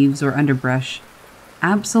of leaves or underbrush,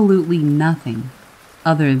 absolutely nothing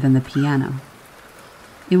other than the piano.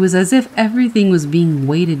 It was as if everything was being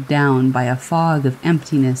weighted down by a fog of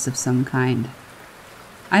emptiness of some kind.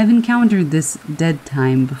 I've encountered this dead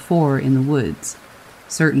time before in the woods.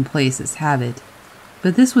 Certain places have it,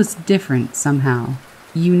 but this was different somehow,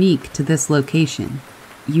 unique to this location,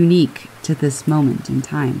 unique to this moment in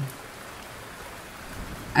time.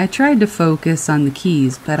 I tried to focus on the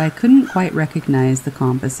keys, but I couldn't quite recognize the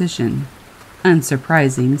composition.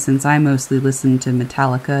 Unsurprising, since I mostly listened to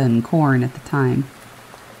Metallica and Korn at the time.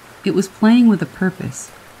 It was playing with a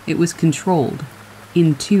purpose. It was controlled,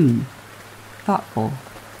 in tune, thoughtful.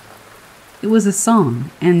 It was a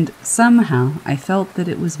song, and somehow I felt that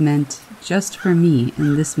it was meant just for me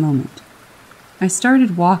in this moment. I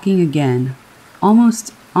started walking again.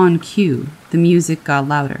 Almost on cue, the music got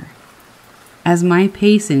louder. As my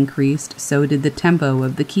pace increased, so did the tempo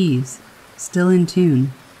of the keys, still in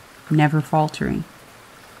tune, never faltering.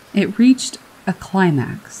 It reached a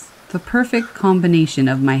climax, the perfect combination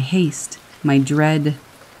of my haste, my dread,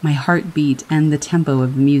 my heartbeat, and the tempo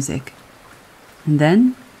of the music. And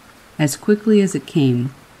then, as quickly as it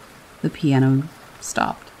came, the piano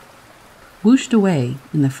stopped. Whooshed away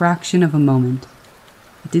in the fraction of a moment.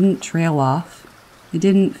 It didn't trail off. It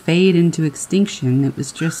didn't fade into extinction. It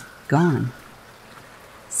was just gone.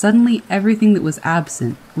 Suddenly, everything that was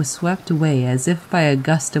absent was swept away as if by a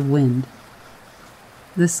gust of wind.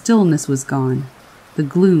 The stillness was gone. The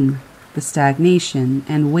gloom, the stagnation,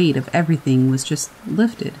 and weight of everything was just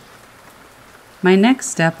lifted. My next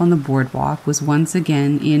step on the boardwalk was once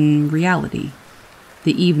again in reality.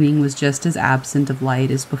 The evening was just as absent of light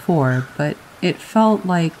as before, but it felt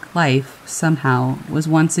like life, somehow, was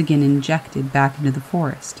once again injected back into the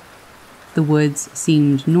forest. The woods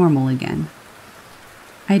seemed normal again.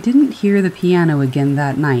 I didn't hear the piano again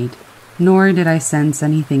that night, nor did I sense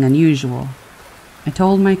anything unusual. I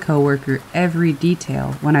told my coworker every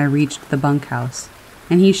detail when I reached the bunkhouse,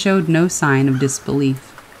 and he showed no sign of disbelief.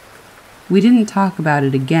 We didn't talk about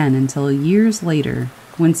it again until years later,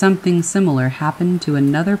 when something similar happened to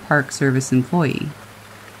another Park Service employee.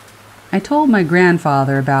 I told my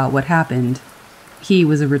grandfather about what happened. He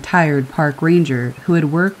was a retired park ranger who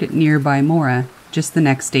had worked at nearby Mora, just the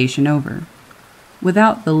next station over.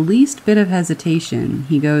 Without the least bit of hesitation,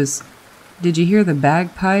 he goes, "Did you hear the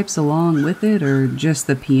bagpipes along with it, or just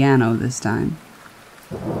the piano this time?"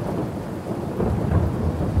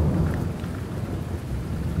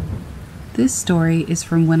 This story is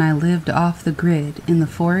from when I lived off the grid in the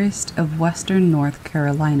forest of western North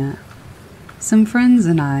Carolina. Some friends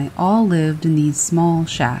and I all lived in these small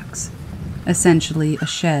shacks, essentially a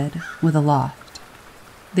shed with a loft.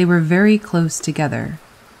 They were very close together,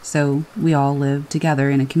 so we all lived together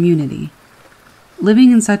in a community.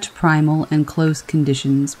 Living in such primal and close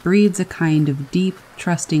conditions breeds a kind of deep,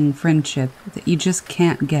 trusting friendship that you just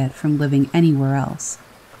can't get from living anywhere else.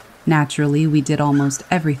 Naturally, we did almost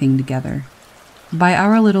everything together. By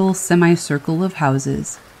our little semicircle of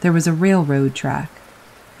houses, there was a railroad track.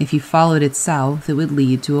 If you followed it south, it would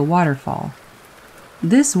lead to a waterfall.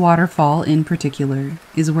 This waterfall in particular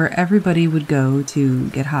is where everybody would go to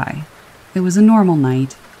get high. It was a normal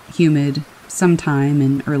night, humid, sometime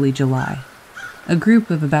in early July. A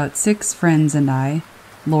group of about 6 friends and I,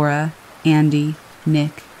 Laura, Andy,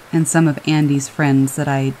 Nick, and some of Andy's friends that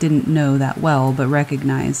I didn't know that well but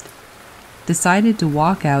recognized, decided to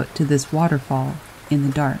walk out to this waterfall in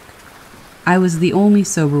the dark. I was the only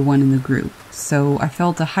sober one in the group, so I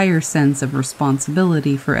felt a higher sense of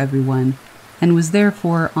responsibility for everyone and was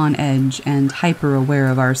therefore on edge and hyper-aware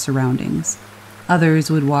of our surroundings.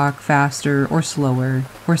 Others would walk faster or slower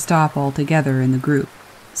or stop altogether in the group.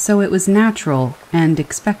 So it was natural and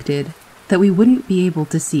expected that we wouldn't be able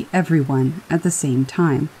to see everyone at the same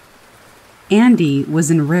time. Andy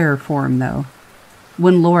was in rare form, though.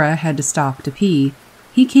 When Laura had to stop to pee,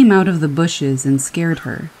 he came out of the bushes and scared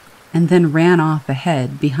her, and then ran off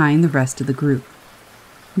ahead behind the rest of the group.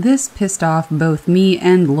 This pissed off both me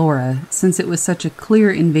and Laura, since it was such a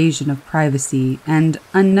clear invasion of privacy and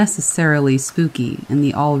unnecessarily spooky in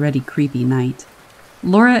the already creepy night.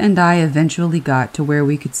 Laura and I eventually got to where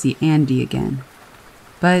we could see Andy again,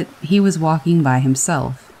 but he was walking by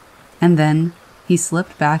himself, and then he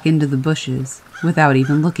slipped back into the bushes without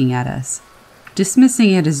even looking at us.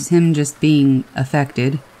 Dismissing it as him just being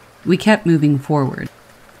affected, we kept moving forward.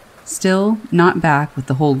 Still not back with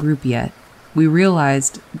the whole group yet, we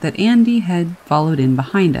realized that Andy had followed in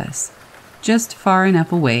behind us, just far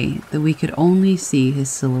enough away that we could only see his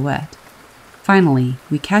silhouette. Finally,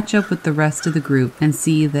 we catch up with the rest of the group and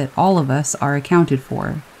see that all of us are accounted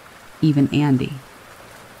for, even Andy.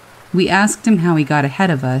 We asked him how he got ahead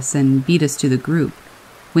of us and beat us to the group,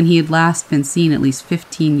 when he had last been seen at least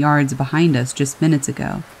 15 yards behind us just minutes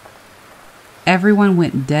ago. Everyone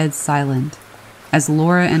went dead silent, as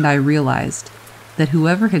Laura and I realized that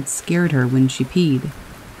whoever had scared her when she peed,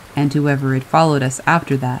 and whoever had followed us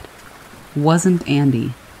after that, wasn't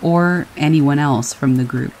Andy or anyone else from the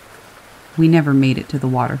group. We never made it to the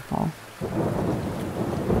waterfall.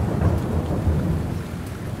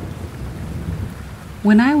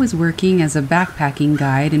 When I was working as a backpacking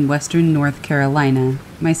guide in western North Carolina,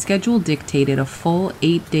 my schedule dictated a full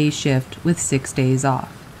 8-day shift with 6 days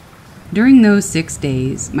off. During those 6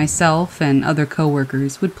 days, myself and other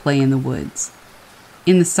coworkers would play in the woods.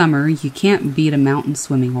 In the summer, you can't beat a mountain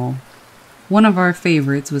swimming hole. One of our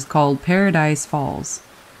favorites was called Paradise Falls,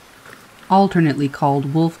 alternately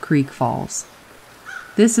called Wolf Creek Falls.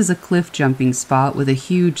 This is a cliff jumping spot with a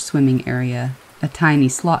huge swimming area, a tiny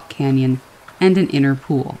slot canyon, and an inner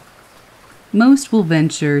pool. Most will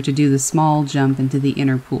venture to do the small jump into the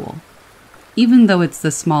inner pool. Even though it's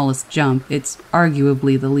the smallest jump, it's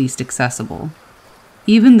arguably the least accessible.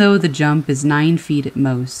 Even though the jump is 9 feet at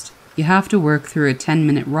most, you have to work through a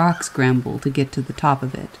 10-minute rock scramble to get to the top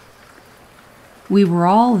of it. We were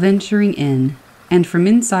all venturing in, and from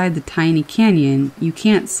inside the tiny canyon, you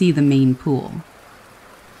can't see the main pool.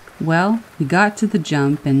 Well, we got to the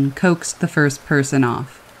jump and coaxed the first person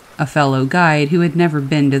off, a fellow guide who had never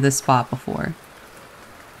been to the spot before.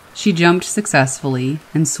 She jumped successfully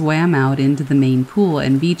and swam out into the main pool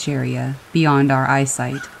and beach area beyond our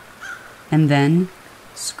eyesight, and then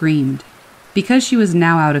screamed. Because she was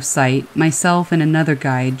now out of sight, myself and another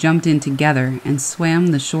guide jumped in together and swam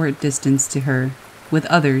the short distance to her, with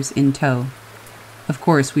others in tow. Of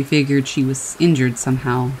course, we figured she was injured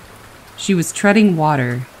somehow. She was treading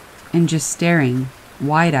water and just staring,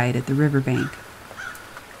 wide-eyed at the riverbank.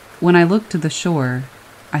 When I looked to the shore,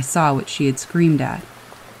 I saw what she had screamed at.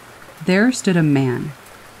 There stood a man.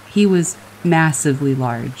 He was massively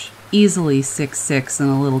large, easily 6'6" and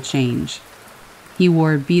a little change. He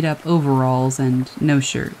wore beat-up overalls and no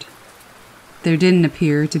shirt. There didn't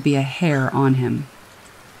appear to be a hair on him.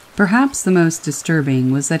 Perhaps the most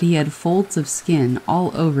disturbing was that he had folds of skin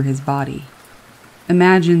all over his body.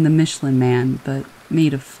 Imagine the Michelin Man, but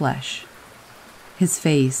made of flesh. His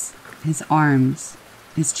face, his arms,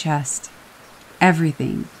 his chest,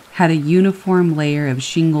 everything had a uniform layer of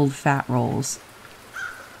shingled fat rolls.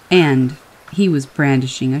 And he was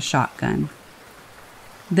brandishing a shotgun.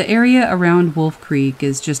 The area around Wolf Creek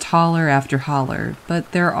is just holler after holler,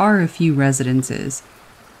 but there are a few residences,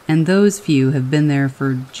 and those few have been there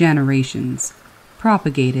for generations,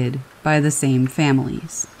 propagated by the same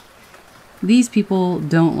families. These people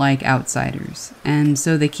don't like outsiders, and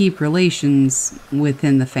so they keep relations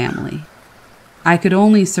within the family. I could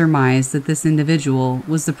only surmise that this individual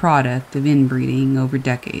was the product of inbreeding over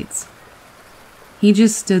decades. He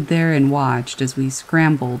just stood there and watched as we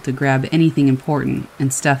scrambled to grab anything important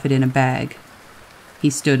and stuff it in a bag.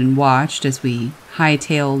 He stood and watched as we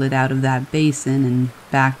hightailed it out of that basin and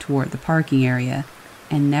back toward the parking area,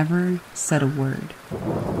 and never said a word.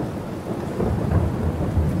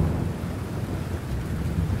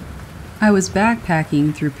 I was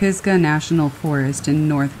backpacking through Pisgah National Forest in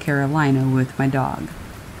North Carolina with my dog.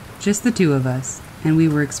 Just the two of us, and we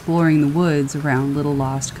were exploring the woods around Little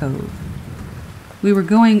Lost Cove. We were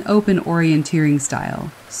going open orienteering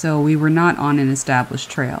style, so we were not on an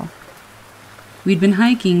established trail. We'd been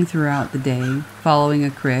hiking throughout the day, following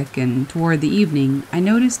a creek, and toward the evening, I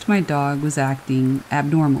noticed my dog was acting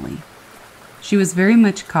abnormally. She was very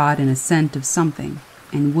much caught in a scent of something,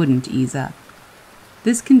 and wouldn't ease up.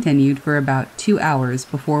 This continued for about 2 hours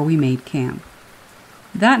before we made camp.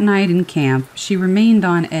 That night in camp, she remained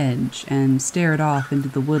on edge and stared off into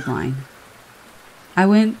the woodline. I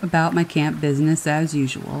went about my camp business as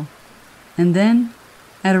usual, and then,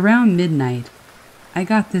 at around midnight, I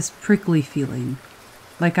got this prickly feeling,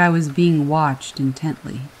 like I was being watched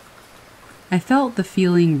intently. I felt the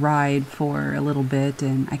feeling ride for a little bit,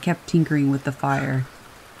 and I kept tinkering with the fire.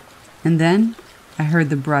 And then I heard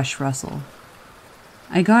the brush rustle.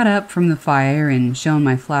 I got up from the fire and shone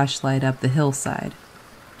my flashlight up the hillside.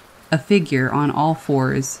 A figure on all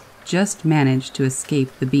fours just managed to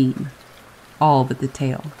escape the beam, all but the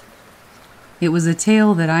tail. It was a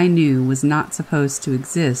tail that I knew was not supposed to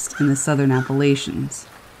exist in the southern Appalachians.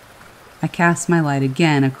 I cast my light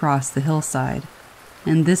again across the hillside,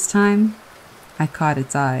 and this time I caught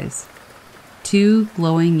its eyes. 2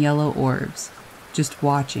 glowing yellow orbs, just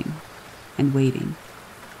watching and waiting.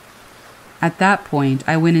 At that point,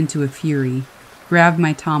 I went into a fury, grabbed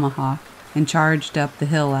my tomahawk, and charged up the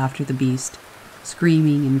hill after the beast,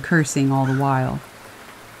 screaming and cursing all the while.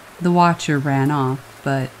 The watcher ran off,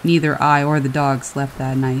 but neither I or the dog slept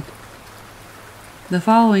that night. The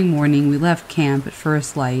following morning, we left camp at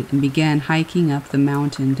first light and began hiking up the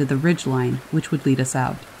mountain to the ridgeline, which would lead us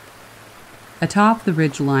out. Atop the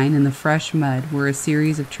ridgeline in the fresh mud were a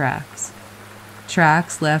series of tracks.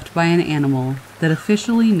 Tracks left by an animal that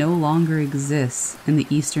officially no longer exists in the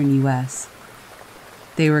eastern U.S.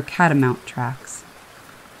 They were catamount tracks.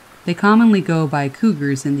 They commonly go by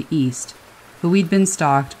cougars in the east, but we'd been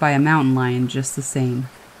stalked by a mountain lion just the same.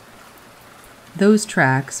 Those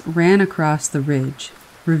tracks ran across the ridge,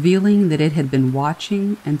 revealing that it had been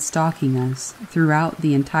watching and stalking us throughout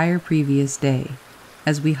the entire previous day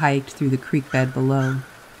as we hiked through the creek bed below.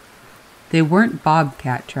 They weren't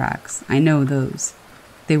bobcat tracks, I know those.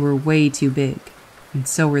 They were way too big, and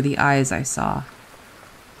so were the eyes I saw.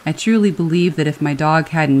 I truly believe that if my dog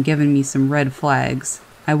hadn't given me some red flags,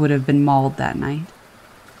 I would have been mauled that night.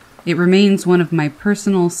 It remains one of my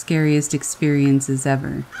personal scariest experiences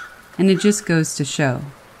ever, and it just goes to show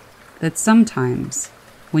that sometimes,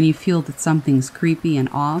 when you feel that something's creepy and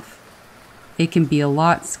off, it can be a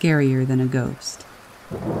lot scarier than a ghost.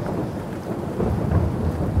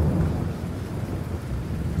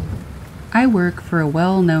 I work for a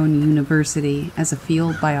well-known university as a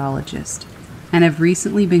field biologist, and have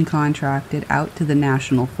recently been contracted out to the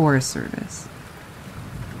National Forest Service.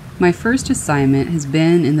 My first assignment has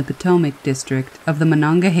been in the Potomac district of the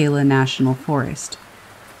Monongahela National Forest.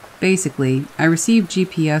 Basically, I receive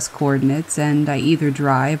GPS coordinates and I either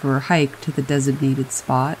drive or hike to the designated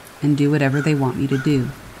spot and do whatever they want me to do.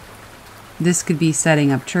 This could be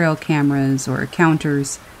setting up trail cameras or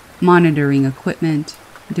counters, monitoring equipment,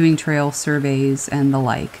 doing trail surveys and the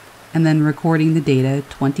like, and then recording the data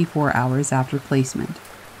 24 hours after placement.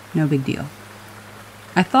 No big deal.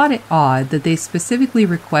 I thought it odd that they specifically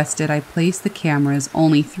requested I place the cameras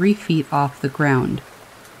only 3 feet off the ground,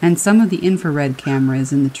 and some of the infrared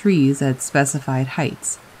cameras in the trees at specified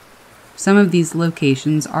heights. Some of these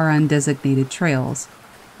locations are on designated trails,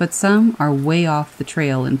 but some are way off the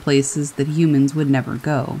trail in places that humans would never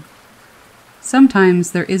go.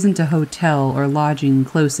 Sometimes there isn't a hotel or lodging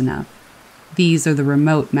close enough. These are the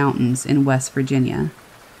remote mountains in West Virginia.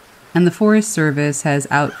 And the Forest Service has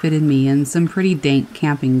outfitted me in some pretty dank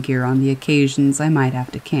camping gear on the occasions I might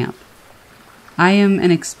have to camp. I am an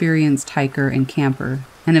experienced hiker and camper,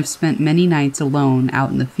 and have spent many nights alone out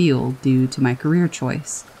in the field due to my career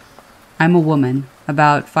choice. I'm a woman,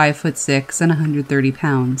 about 5'6" and 130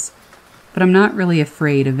 pounds, but I'm not really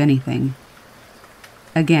afraid of anything.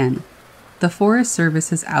 Again, the Forest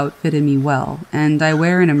Service has outfitted me well, and I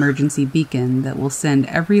wear an emergency beacon that will send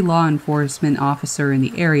every law enforcement officer in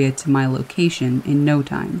the area to my location in no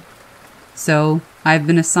time. So, I've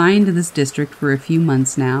been assigned to this district for a few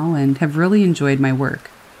months now and have really enjoyed my work.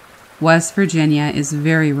 West Virginia is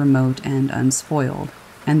very remote and unspoiled,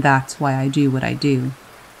 and that's why I do what I do.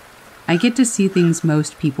 I get to see things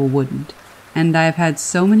most people wouldn't, and I've had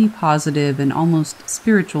so many positive and almost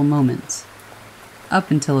spiritual moments. Up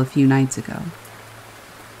until a few nights ago.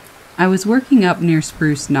 I was working up near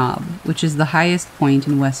Spruce Knob, which is the highest point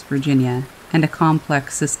in West Virginia, and a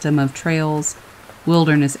complex system of trails,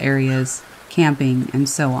 wilderness areas, camping, and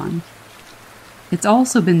so on. It's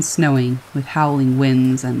also been snowing, with howling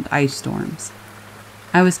winds and ice storms.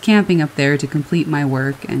 I was camping up there to complete my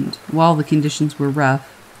work, and while the conditions were rough,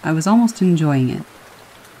 I was almost enjoying it.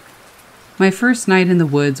 My first night in the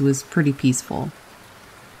woods was pretty peaceful.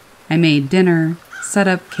 I made dinner, set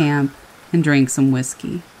up camp, and drank some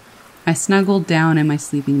whiskey. I snuggled down in my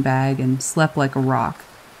sleeping bag and slept like a rock.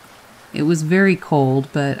 It was very cold,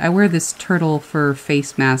 but I wear this turtle fur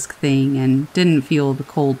face mask thing and didn't feel the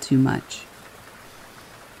cold too much.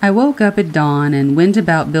 I woke up at dawn and went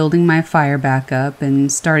about building my fire back up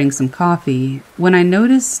and starting some coffee when I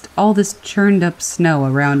noticed all this churned up snow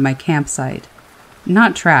around my campsite.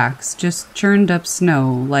 Not tracks, just churned up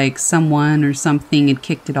snow like someone or something had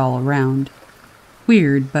kicked it all around.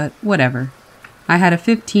 Weird, but whatever. I had a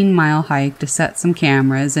 15-mile hike to set some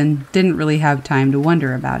cameras and didn't really have time to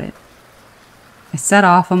wonder about it. I set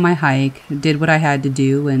off on my hike, did what I had to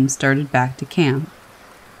do, and started back to camp.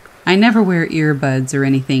 I never wear earbuds or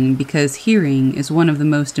anything because hearing is one of the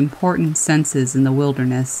most important senses in the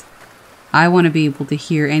wilderness. I want to be able to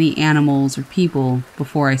hear any animals or people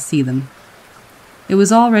before I see them. It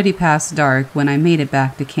was already past dark when I made it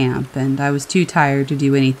back to camp, and I was too tired to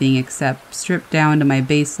do anything except strip down to my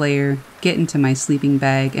base layer, get into my sleeping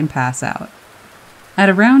bag, and pass out. At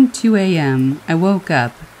around 2 a.m., I woke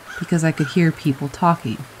up because I could hear people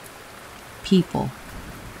talking. People.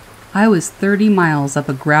 I was 30 miles up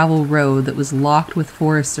a gravel road that was locked with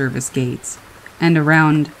Forest Service gates, and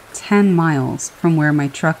around 10 miles from where my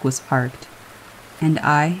truck was parked, and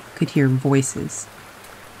I could hear voices.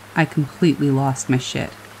 I completely lost my shit.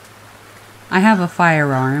 I have a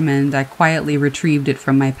firearm, and I quietly retrieved it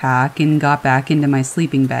from my pack and got back into my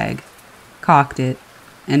sleeping bag, cocked it,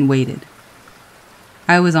 and waited.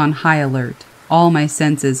 I was on high alert, all my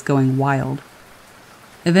senses going wild.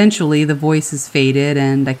 Eventually, the voices faded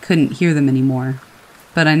and I couldn't hear them anymore,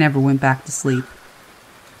 but I never went back to sleep.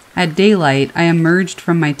 At daylight, I emerged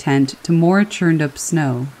from my tent to more churned-up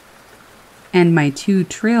snow, and my 2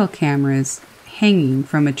 trail cameras hanging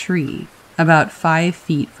from a tree about 5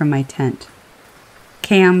 feet from my tent.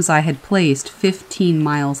 Cams I had placed 15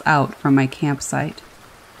 miles out from my campsite.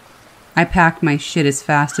 I packed my shit as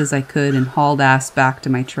fast as I could and hauled ass back to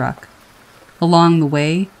my truck. Along the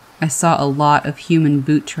way, I saw a lot of human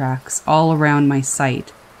boot tracks all around my site.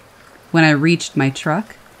 When I reached my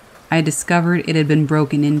truck, I discovered it had been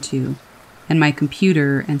broken into, and my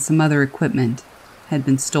computer and some other equipment had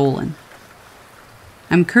been stolen.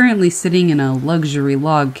 I'm currently sitting in a luxury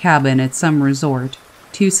log cabin at some resort,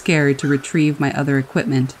 too scared to retrieve my other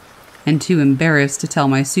equipment, and too embarrassed to tell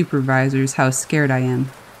my supervisors how scared I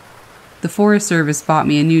am. The Forest Service bought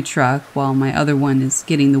me a new truck while my other one is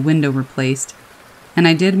getting the window replaced, and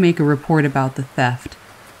I did make a report about the theft,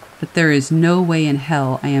 but there is no way in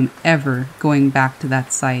hell I am ever going back to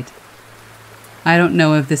that site. I don't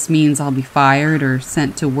know if this means I'll be fired or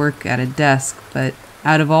sent to work at a desk, but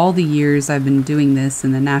out of all the years I've been doing this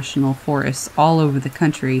in the national forests all over the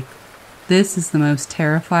country, this is the most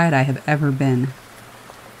terrified I have ever been.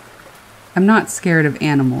 I'm not scared of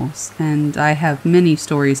animals, and I have many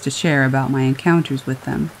stories to share about my encounters with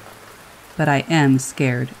them, but I am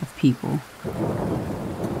scared of people.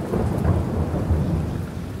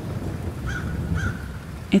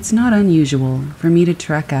 It's not unusual for me to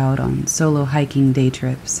trek out on solo hiking day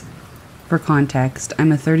trips. For context,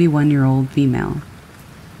 I'm a 31-year-old female.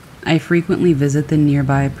 I frequently visit the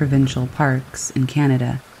nearby provincial parks in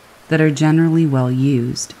Canada that are generally well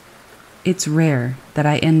used. It's rare that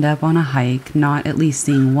I end up on a hike not at least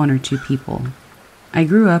seeing 1 or 2 people. I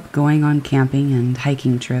grew up going on camping and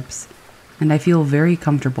hiking trips, and I feel very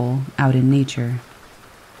comfortable out in nature.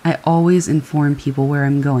 I always inform people where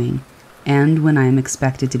I'm going and when I am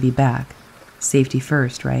expected to be back. Safety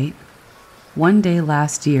first, right? One day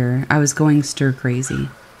last year, I was going stir crazy.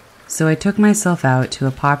 So I took myself out to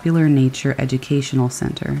a popular nature educational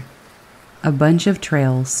center. A bunch of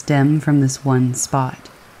trails stem from this one spot.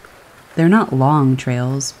 They're not long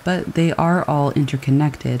trails, but they are all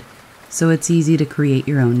interconnected, so it's easy to create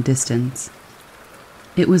your own distance.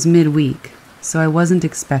 It was midweek, so I wasn't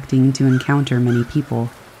expecting to encounter many people,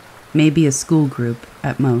 maybe a school group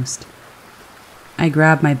at most. I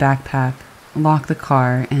grab my backpack, lock the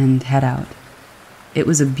car, and head out. It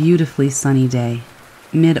was a beautifully sunny day.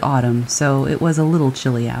 Mid-autumn, so it was a little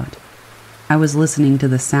chilly out. I was listening to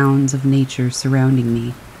the sounds of nature surrounding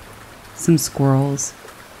me. Some squirrels,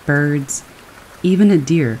 birds, even a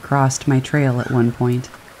deer crossed my trail at one point.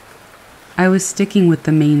 I was sticking with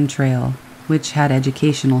the main trail, which had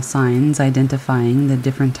educational signs identifying the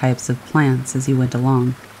different types of plants as you went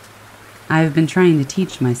along. I've been trying to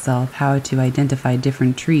teach myself how to identify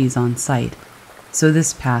different trees on site, so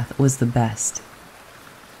this path was the best.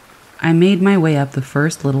 I made my way up the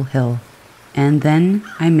first little hill, and then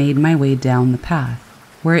I made my way down the path,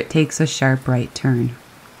 where it takes a sharp right turn.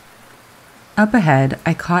 Up ahead,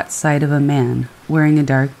 I caught sight of a man wearing a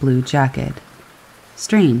dark blue jacket.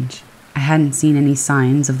 Strange, I hadn't seen any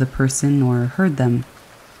signs of the person or heard them,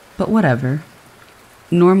 but whatever.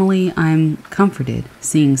 Normally, I'm comforted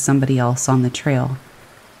seeing somebody else on the trail,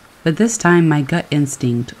 but this time my gut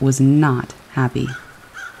instinct was not happy.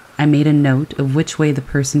 I made a note of which way the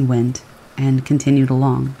person went and continued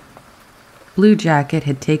along. Blue Jacket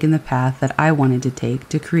had taken the path that I wanted to take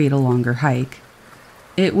to create a longer hike.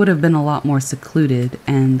 It would have been a lot more secluded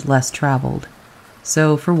and less traveled,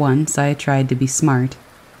 so for once I tried to be smart.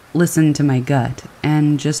 listen to my gut,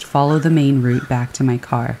 and just follow the main route back to my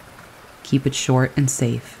car. Keep it short and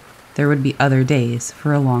safe. There would be other days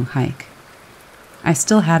for a long hike. I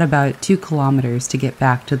still had about 2 kilometers to get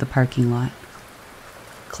back to the parking lot.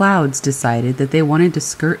 Clouds decided that they wanted to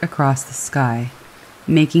skirt across the sky,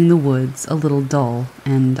 making the woods a little dull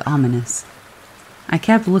and ominous. I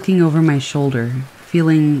kept looking over my shoulder,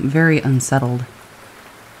 feeling very unsettled.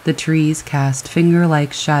 The trees cast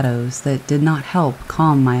finger-like shadows that did not help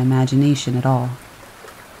calm my imagination at all.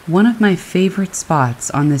 One of my favorite spots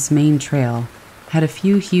on this main trail had a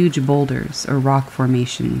few huge boulders or rock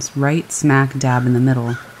formations right smack dab in the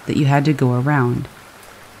middle that you had to go around.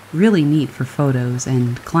 Really neat for photos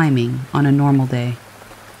and climbing on a normal day.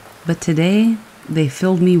 But today, they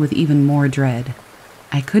filled me with even more dread.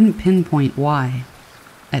 I couldn't pinpoint why,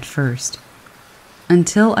 at first,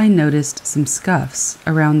 until I noticed some scuffs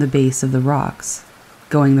around the base of the rocks,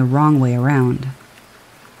 going the wrong way around.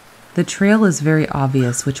 The trail is very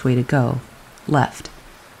obvious which way to go, left,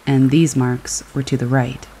 and these marks were to the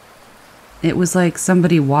right. It was like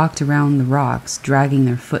somebody walked around the rocks, dragging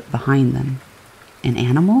their foot behind them. An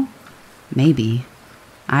animal? Maybe.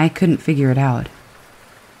 I couldn't figure it out.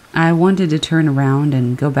 I wanted to turn around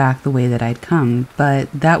and go back the way that I'd come,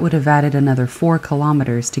 but that would have added another 4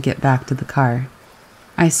 kilometers to get back to the car.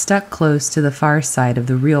 I stuck close to the far side of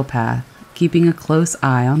the real path, keeping a close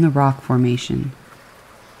eye on the rock formation.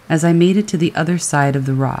 As I made it to the other side of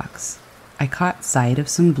the rocks, I caught sight of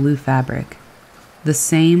some blue fabric, the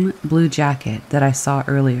same blue jacket that I saw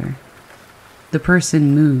earlier. The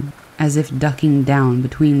person moved, as if ducking down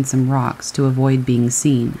between some rocks to avoid being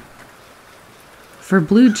seen. For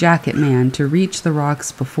Blue Jacket Man to reach the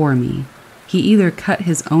rocks before me, he either cut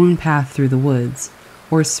his own path through the woods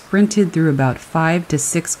or sprinted through about 5 to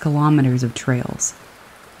 6 kilometers of trails.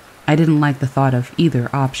 I didn't like the thought of either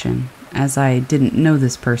option, as I didn't know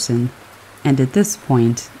this person, and at this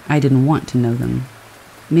point, I didn't want to know them.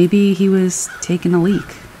 Maybe he was taking a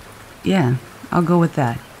leak. Yeah, I'll go with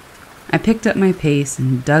that. I picked up my pace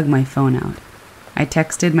and dug my phone out. I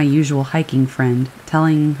texted my usual hiking friend,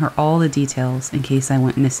 telling her all the details in case I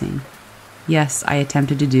went missing. Yes, I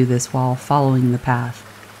attempted to do this while following the path.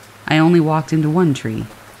 I only walked into one tree.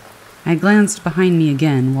 I glanced behind me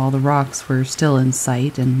again while the rocks were still in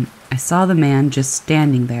sight, and I saw the man just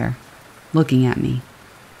standing there, looking at me.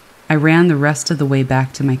 I ran the rest of the way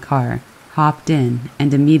back to my car, hopped in,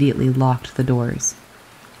 and immediately locked the doors.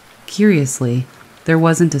 Curiously, there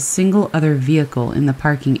wasn't a single other vehicle in the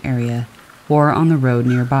parking area or on the road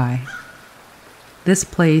nearby. This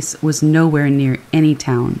place was nowhere near any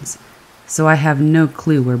towns, so I have no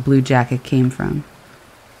clue where Blue Jacket came from.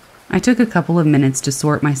 I took a couple of minutes to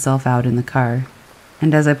sort myself out in the car,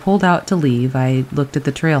 and as I pulled out to leave, I looked at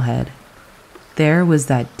the trailhead. There was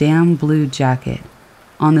that damn Blue Jacket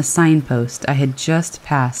on the signpost I had just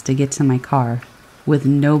passed to get to my car, with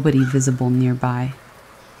nobody visible nearby.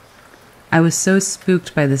 I was so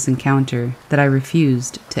spooked by this encounter that I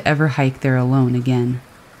refused to ever hike there alone again.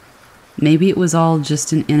 Maybe it was all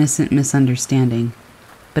just an innocent misunderstanding,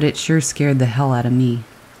 but it sure scared the hell out of me.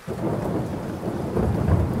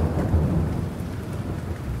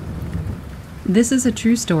 This is a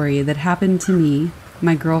true story that happened to me,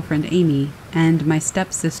 my girlfriend Amy, and my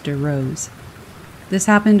stepsister Rose. This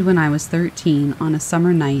happened when I was 13 on a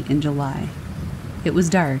summer night in July. It was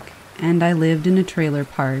dark, and I lived in a trailer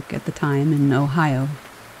park at the time in Ohio.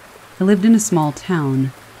 I lived in a small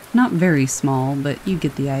town, not very small, but you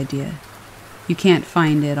get the idea. You can't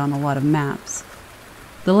find it on a lot of maps.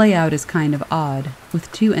 The layout is kind of odd,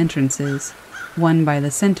 with 2 entrances, one by the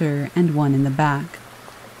center and one in the back.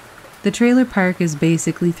 The trailer park is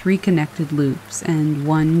basically 3 connected loops and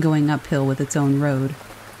one going uphill with its own road.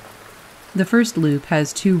 The first loop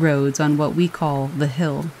has 2 roads on what we call the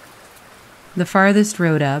hill. The farthest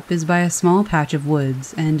road up is by a small patch of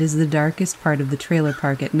woods and is the darkest part of the trailer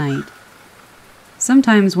park at night.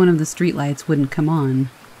 Sometimes one of the streetlights wouldn't come on.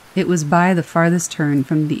 It was by the farthest turn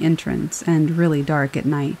from the entrance and really dark at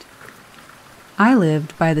night. I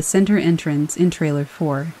lived by the center entrance in Trailer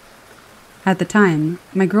 4. At the time,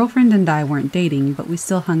 my girlfriend and I weren't dating, but we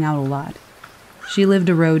still hung out a lot. She lived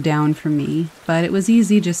a row down from me, but it was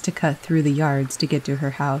easy just to cut through the yards to get to her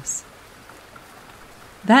house.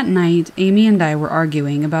 That night, Amy and I were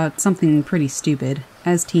arguing about something pretty stupid,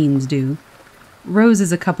 as teens do. Rose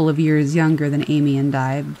is a couple of years younger than Amy and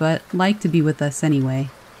I, but liked to be with us anyway.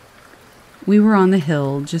 We were on the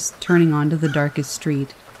hill, just turning onto the darkest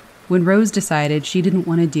street, when Rose decided she didn't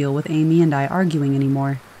want to deal with Amy and I arguing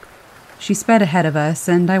anymore. She sped ahead of us,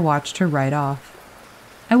 and I watched her ride off.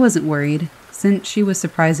 I wasn't worried, since she was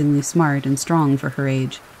surprisingly smart and strong for her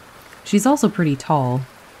age. She's also pretty tall,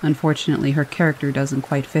 Unfortunately, her character doesn't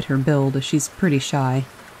quite fit her build, as she's pretty shy.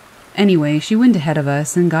 Anyway, she went ahead of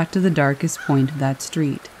us and got to the darkest point of that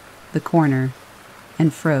street, the corner,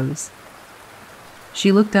 and froze.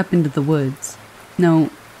 She looked up into the woods. No,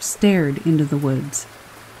 stared into the woods,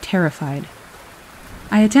 terrified.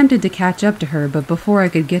 I attempted to catch up to her, but before I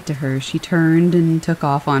could get to her, she turned and took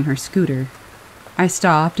off on her scooter. I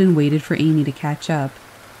stopped and waited for Amy to catch up.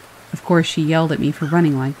 Of course, she yelled at me for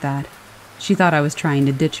running like that. She thought I was trying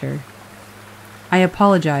to ditch her. I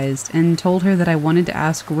apologized and told her that I wanted to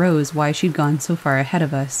ask Rose why she'd gone so far ahead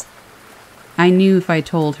of us. I knew if I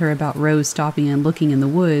told her about Rose stopping and looking in the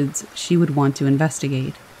woods, she would want to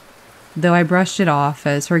investigate. Though I brushed it off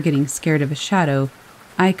as her getting scared of a shadow,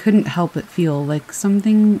 I couldn't help but feel like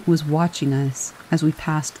something was watching us as we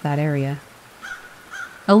passed that area.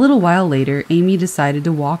 A little while later, Amy decided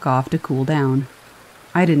to walk off to cool down.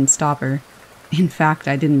 I didn't stop her. In fact,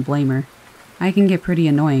 I didn't blame her. I can get pretty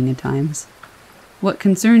annoying at times. What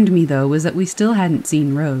concerned me, though, was that we still hadn't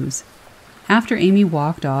seen Rose. After Amy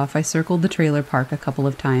walked off, I circled the trailer park a couple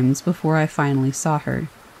of times before I finally saw her.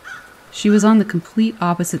 She was on the complete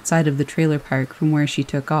opposite side of the trailer park from where she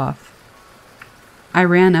took off. I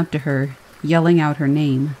ran up to her, yelling out her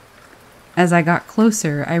name. As I got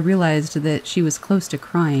closer, I realized that she was close to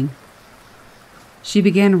crying. She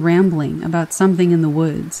began rambling about something in the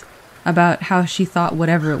woods, about how she thought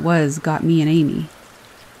whatever it was got me and Amy.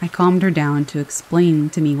 I calmed her down to explain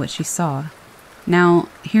to me what she saw. Now,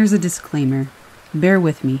 here's a disclaimer. Bear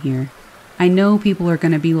with me here. I know people are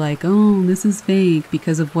going to be like, oh, this is fake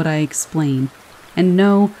because of what I explained. And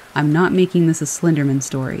no, I'm not making this a Slenderman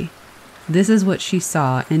story. This is what she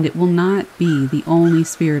saw, and it will not be the only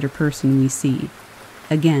spirit or person we see.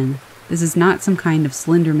 Again, this is not some kind of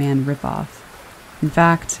Slender Man ripoff. In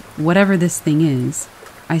fact, whatever this thing is,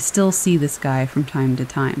 I still see this guy from time to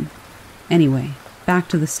time. Anyway, back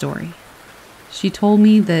to the story. She told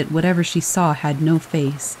me that whatever she saw had no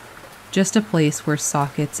face, just a place where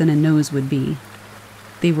sockets and a nose would be.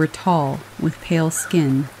 They were tall, with pale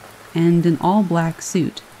skin, and an all-black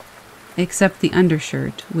suit, except the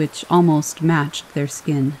undershirt, which almost matched their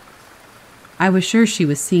skin. I was sure she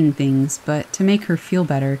was seeing things, but to make her feel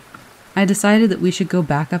better, I decided that we should go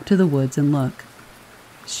back up to the woods and look.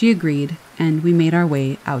 She agreed, and we made our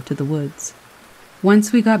way out to the woods.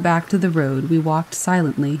 Once we got back to the road, we walked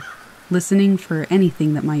silently, listening for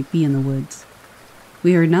anything that might be in the woods.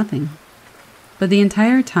 We heard nothing, but the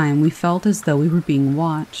entire time we felt as though we were being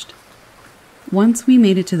watched. Once we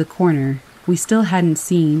made it to the corner, we still hadn't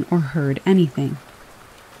seen or heard anything.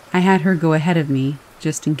 I had her go ahead of me,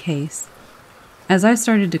 just in case. As I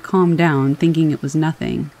started to calm down, thinking it was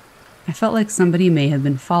nothing, I felt like somebody may have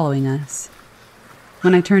been following us.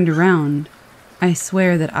 When I turned around, I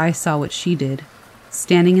swear that I saw what she did,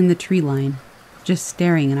 standing in the tree line, just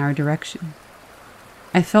staring in our direction.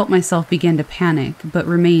 I felt myself begin to panic, but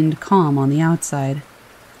remained calm on the outside.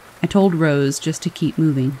 I told Rose just to keep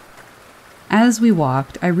moving. As we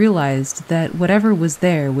walked, I realized that whatever was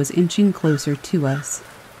there was inching closer to us,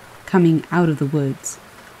 coming out of the woods.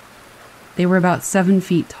 They were about 7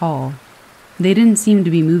 feet tall. They didn't seem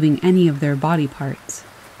to be moving any of their body parts.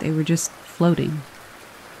 They were just floating.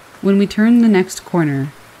 When we turned the next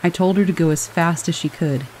corner, I told her to go as fast as she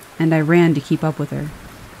could, and I ran to keep up with her.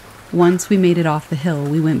 Once we made it off the hill,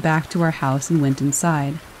 we went back to our house and went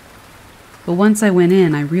inside. But once I went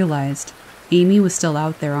in, I realized Amy was still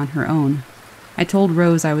out there on her own. I told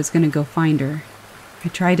Rose I was going to go find her. I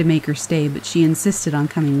tried to make her stay, but she insisted on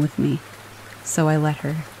coming with me, so I let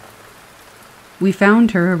her. We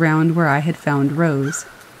found her around where I had found Rose.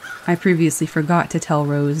 I previously forgot to tell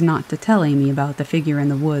Rose not to tell Amy about the figure in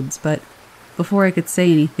the woods, but before I could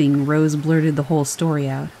say anything, Rose blurted the whole story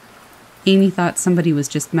out. Amy thought somebody was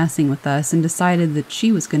just messing with us and decided that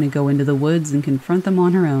she was going to go into the woods and confront them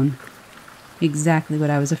on her own. Exactly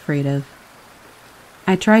what I was afraid of.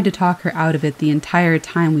 I tried to talk her out of it the entire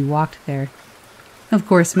time we walked there. Of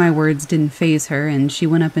course, my words didn't faze her, and she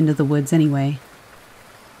went up into the woods anyway.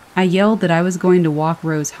 I yelled that I was going to walk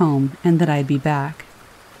Rose home and that I'd be back.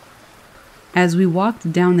 As we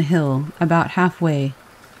walked down the hill, about halfway,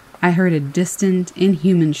 I heard a distant,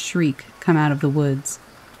 inhuman shriek come out of the woods.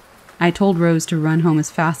 I told Rose to run home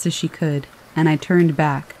as fast as she could, and I turned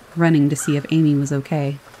back, running to see if Amy was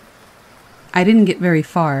okay. I didn't get very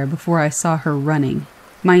far before I saw her running.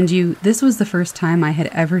 Mind you, this was the first time I had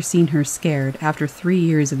ever seen her scared after 3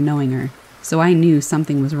 years of knowing her, so I knew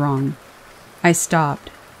something was wrong. I stopped,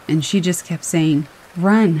 and she just kept saying,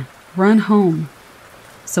 "Run, run home."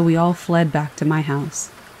 So we all fled back to my house.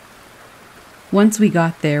 Once we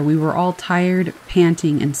got there, we were all tired,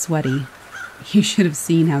 panting, and sweaty. You should have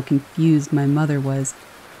seen how confused my mother was.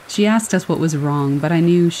 She asked us what was wrong, but I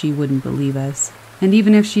knew she wouldn't believe us. And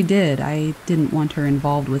even if she did, I didn't want her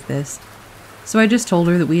involved with this. So I just told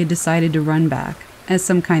her that we had decided to run back, as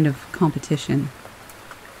some kind of competition.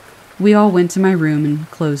 We all went to my room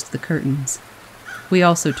and closed the curtains. We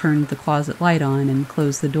also turned the closet light on and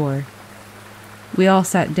closed the door. We all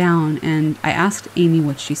sat down, and I asked Amy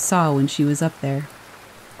what she saw when she was up there.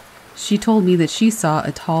 She told me that she saw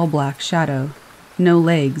a tall black shadow. No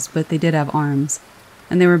legs, but they did have arms,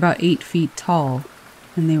 and they were about 8 feet tall,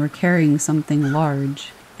 and they were carrying something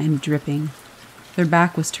large and dripping. Their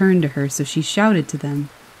back was turned to her, so she shouted to them.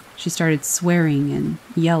 She started swearing and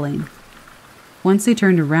yelling. Once they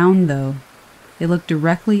turned around, though, they looked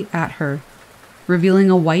directly at her, revealing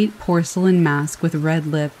a white porcelain mask with red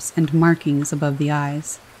lips and markings above the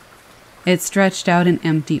eyes. It stretched out an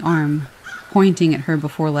empty arm, pointing at her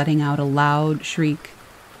before letting out a loud shriek,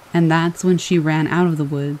 and that's when she ran out of the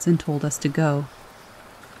woods and told us to go.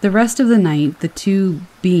 The rest of the night, the two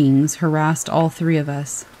beings harassed all three of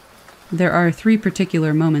us. There are 3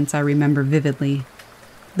 particular moments I remember vividly.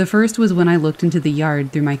 The first was when I looked into the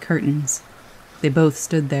yard through my curtains. They both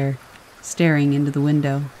stood there, staring into the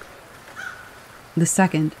window. The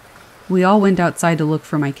second, we all went outside to look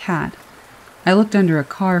for my cat. I looked under a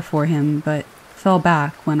car for him, but fell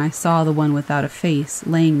back when I saw the one without a face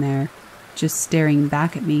laying there, just staring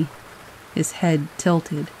back at me, his head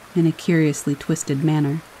tilted in a curiously twisted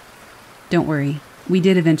manner. Don't worry, we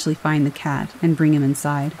did eventually find the cat and bring him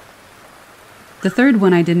inside. The third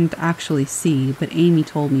one I didn't actually see, but Amy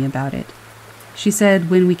told me about it. She said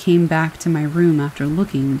when we came back to my room after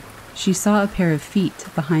looking, she saw a pair of feet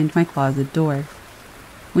behind my closet door.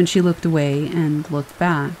 When she looked away and looked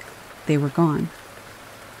back, they were gone.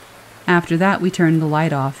 After that, we turned the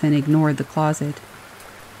light off and ignored the closet.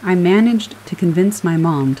 I managed to convince my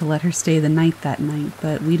mom to let her stay the night that night,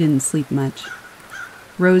 but we didn't sleep much.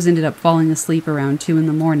 Rose ended up falling asleep around 2 in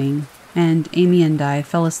the morning, and Amy and I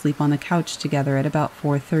fell asleep on the couch together at about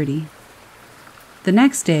 4:30. The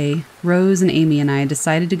next day, Rose and Amy and I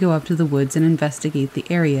decided to go up to the woods and investigate the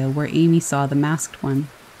area where Amy saw the masked one.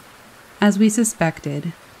 As we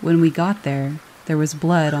suspected, when we got there was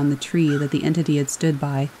blood on the tree that the entity had stood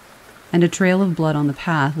by, and a trail of blood on the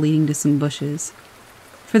path leading to some bushes.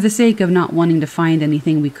 For the sake of not wanting to find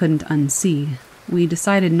anything we couldn't unsee, we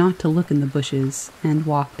decided not to look in the bushes and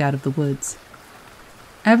walked out of the woods.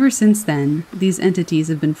 Ever since then, these entities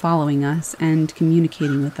have been following us and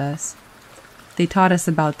communicating with us. They taught us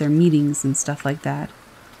about their meetings and stuff like that.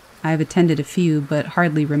 I've attended a few, but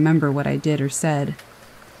hardly remember what I did or said.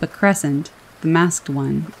 But Crescent, the masked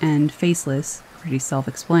one, and Faceless, pretty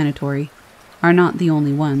self-explanatory, are not the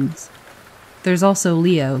only ones. There's also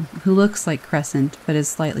Leo, who looks like Crescent but is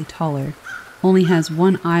slightly taller, only has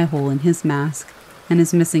one eye hole in his mask, and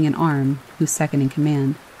is missing an arm, who's second in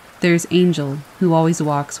command. There's Angel, who always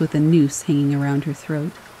walks with a noose hanging around her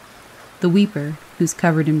throat. The Weeper, who's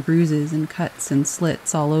covered in bruises and cuts and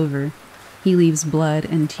slits all over. He leaves blood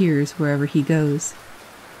and tears wherever he goes.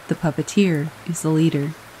 The Puppeteer is the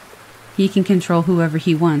leader. He can control whoever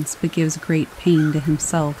he wants, but gives great pain to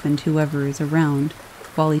himself and whoever is around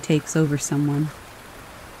while he takes over someone.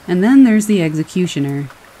 And then there's the Executioner.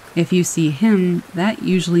 If you see him, that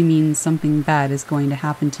usually means something bad is going to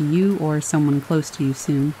happen to you or someone close to you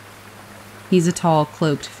soon. He's a tall,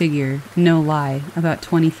 cloaked figure, no lie, about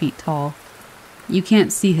 20 feet tall. You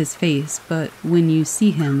can't see his face, but when you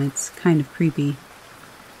see him, it's kind of creepy.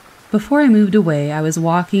 Before I moved away, I was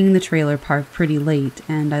walking the trailer park pretty late,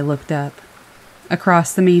 and I looked up.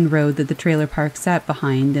 Across the main road that the trailer park sat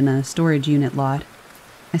behind in a storage unit lot,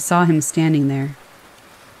 I saw him standing there.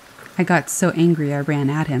 I got so angry I ran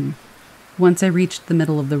at him. Once I reached the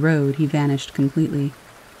middle of the road, he vanished completely.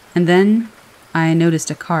 And then I noticed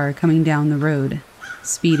a car coming down the road,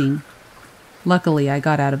 speeding. Luckily, I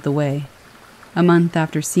got out of the way. A month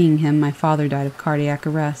after seeing him, my father died of cardiac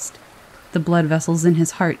arrest. The blood vessels in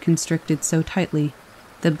his heart constricted so tightly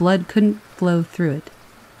that blood couldn't flow through it,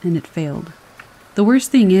 and it failed. The worst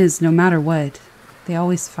thing is, no matter what, they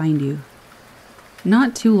always find you.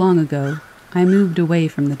 Not too long ago, I moved away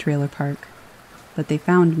from the trailer park, but they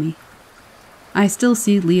found me. I still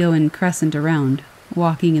see Leo and Crescent around,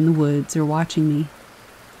 walking in the woods or watching me.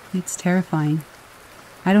 It's terrifying.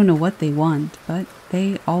 I don't know what they want, but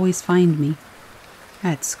they always find me.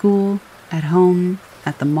 At school, at home,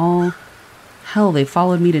 at the mall. Hell, they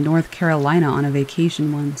followed me to North Carolina on a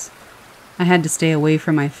vacation once. I had to stay away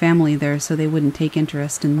from my family there so they wouldn't take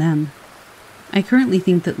interest in them. I currently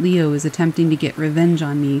think that Leo is attempting to get revenge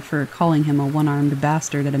on me for calling him a one-armed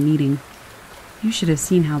bastard at a meeting. You should have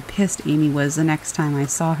seen how pissed Amy was the next time I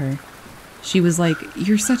saw her. She was like,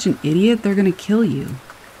 "You're such an idiot, they're gonna kill you."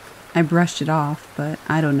 I brushed it off, but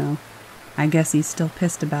I don't know. I guess he's still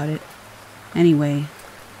pissed about it. Anyway,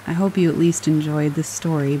 I hope you at least enjoyed this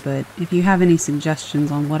story, but if you have any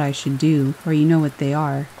suggestions on what I should do, or you know what they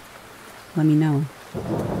are, let me know.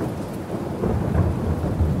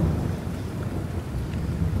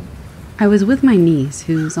 I was with my niece,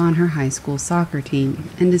 who's on her high school soccer team,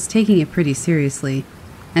 and is taking it pretty seriously,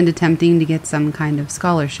 and attempting to get some kind of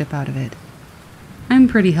scholarship out of it. I'm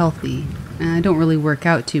pretty healthy. I don't really work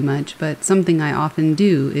out too much, but something I often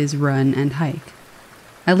do is run and hike.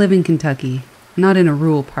 I live in Kentucky, not in a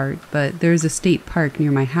rural part, but there's a state park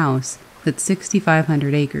near my house that's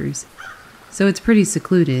 6,500 acres, so it's pretty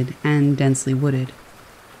secluded and densely wooded.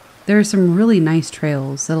 There are some really nice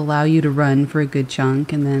trails that allow you to run for a good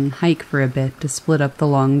chunk and then hike for a bit to split up the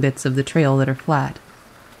long bits of the trail that are flat.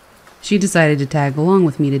 She decided to tag along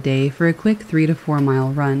with me today for a quick 3 to 4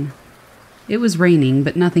 mile run. It was raining,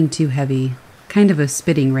 but nothing too heavy, kind of a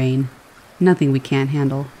spitting rain, nothing we can't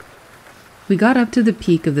handle. We got up to the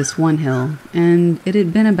peak of this one hill, and it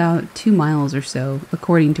had been about 2 miles or so,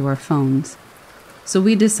 according to our phones. So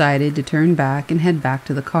we decided to turn back and head back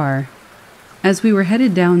to the car. As we were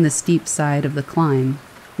headed down the steep side of the climb,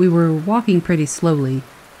 we were walking pretty slowly,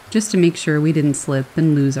 just to make sure we didn't slip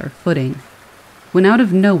and lose our footing. When out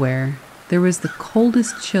of nowhere, there was the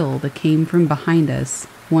coldest chill that came from behind us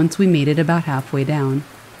once we made it about halfway down.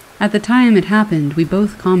 At the time it happened, we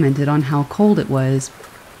both commented on how cold it was,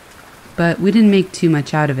 but we didn't make too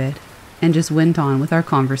much out of it, and just went on with our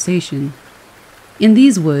conversation. In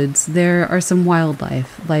these woods, there are some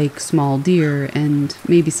wildlife, like small deer and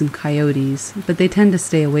maybe some coyotes, but they tend to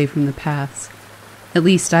stay away from the paths. At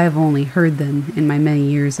least I have only heard them in my many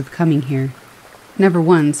years of coming here. Never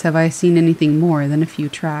once have I seen anything more than a few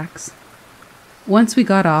tracks. Once we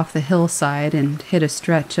got off the hillside and hit a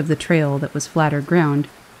stretch of the trail that was flatter ground,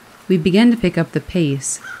 we began to pick up the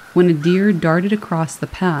pace when a deer darted across the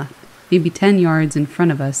path, maybe 10 yards in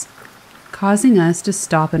front of us, causing us to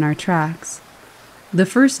stop in our tracks. The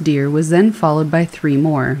first deer was then followed by 3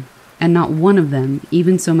 more, and not one of them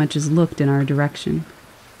even so much as looked in our direction.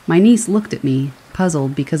 My niece looked at me,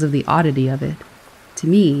 puzzled because of the oddity of it. To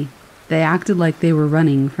me, they acted like they were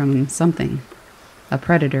running from something, a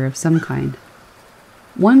predator of some kind.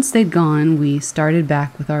 Once they'd gone, we started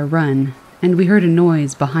back with our run, and we heard a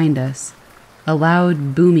noise behind us, a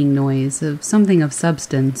loud booming noise of something of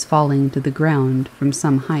substance falling to the ground from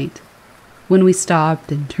some height. When we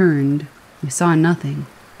stopped and turned, we saw nothing.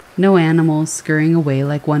 No animals scurrying away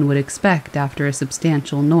like one would expect after a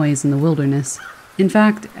substantial noise in the wilderness. In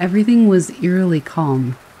fact, everything was eerily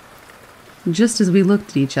calm. Just as we looked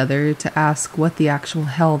at each other to ask what the actual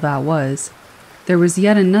hell that was, there was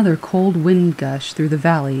yet another cold wind gush through the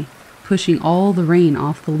valley, pushing all the rain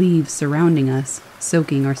off the leaves surrounding us,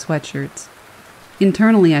 soaking our sweatshirts.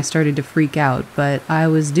 Internally, I started to freak out, but I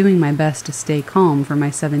was doing my best to stay calm for my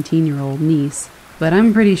 17-year-old niece. But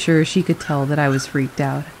I'm pretty sure she could tell that I was freaked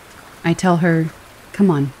out. I tell her,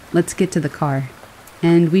 "Come on, let's get to the car."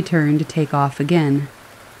 And we turned to take off again.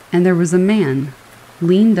 And there was a man,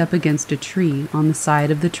 leaned up against a tree on the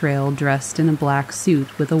side of the trail, dressed in a black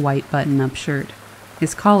suit with a white button-up shirt.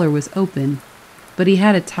 His collar was open, but he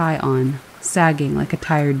had a tie on, sagging like a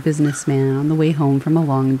tired businessman on the way home from a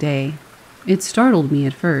long day. It startled me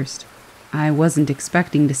at first. I wasn't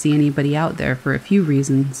expecting to see anybody out there for a few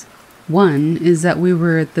reasons. One is that we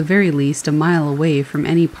were at the very least a mile away from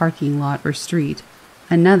any parking lot or street.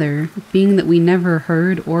 Another being that we never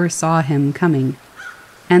heard or saw him coming.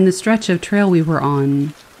 And the stretch of trail we were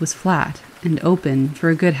on was flat and open for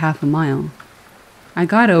a good half a mile. I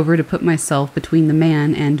got over to put myself between the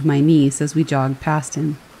man and my niece as we jogged past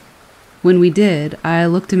him. When we did, I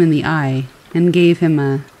looked him in the eye and gave him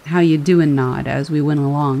a "how you doin' nod as we went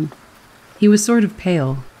along. He was sort of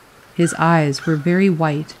pale. His eyes were very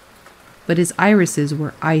white, but his irises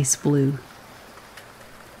were ice blue.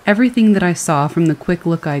 Everything that I saw from the quick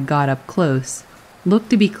look I got up close looked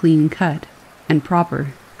to be clean cut and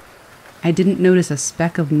proper. I didn't notice a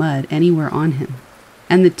speck of mud anywhere on him,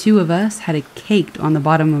 and the two of us had it caked on the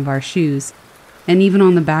bottom of our shoes, and even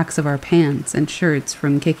on the backs of our pants and shirts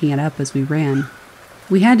from kicking it up as we ran.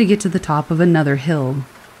 We had to get to the top of another hill,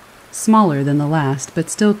 smaller than the last, but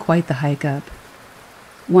still quite the hike up.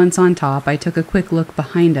 Once on top, I took a quick look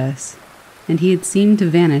behind us, and he had seemed to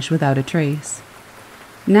vanish without a trace.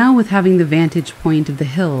 Now, with having the vantage point of the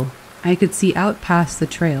hill, I could see out past the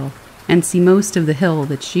trail, and see most of the hill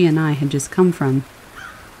that she and I had just come from,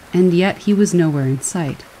 and yet he was nowhere in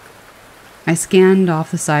sight. I scanned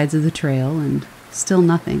off the sides of the trail, and still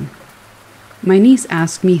nothing. My niece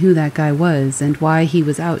asked me who that guy was and why he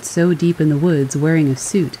was out so deep in the woods wearing a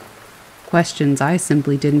suit. questions I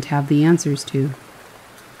simply didn't have the answers to.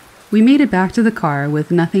 We made it back to the car with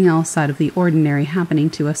nothing else out of the ordinary happening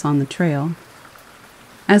to us on the trail.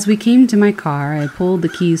 As we came to my car, I pulled the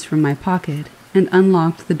keys from my pocket and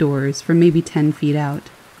unlocked the doors from maybe 10 feet out.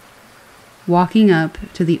 Walking up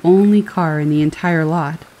to the only car in the entire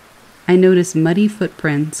lot, I noticed muddy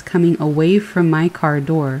footprints coming away from my car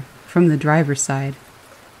door from the driver's side.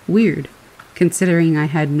 Weird, considering I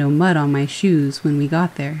had no mud on my shoes when we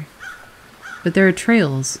got there. But there are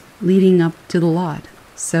trails leading up to the lot,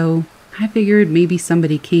 so I figured maybe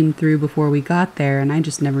somebody came through before we got there and I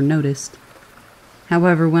just never noticed.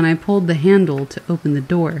 However, when I pulled the handle to open the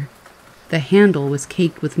door, the handle was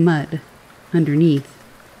caked with mud underneath,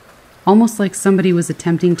 almost like somebody was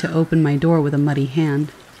attempting to open my door with a muddy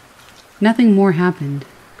hand. Nothing more happened,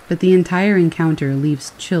 but the entire encounter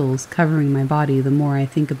leaves chills covering my body the more I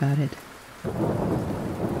think about it.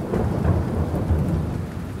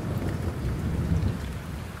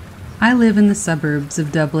 I live in the suburbs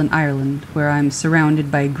of Dublin, Ireland, where I'm surrounded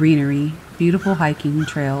by greenery, beautiful hiking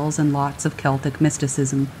trails, and lots of Celtic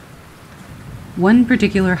mysticism. One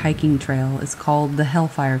particular hiking trail is called the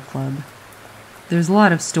Hellfire Club. There's a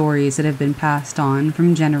lot of stories that have been passed on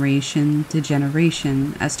from generation to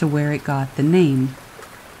generation as to where it got the name.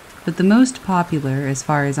 But the most popular, as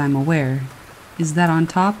far as I'm aware, is that on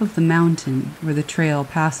top of the mountain where the trail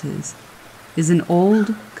passes is an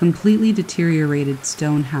old, completely deteriorated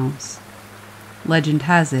stone house. Legend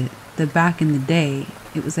has it that back in the day,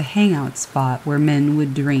 it was a hangout spot where men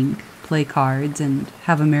would drink, play cards, and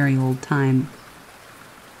have a merry old time.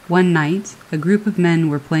 One night, a group of men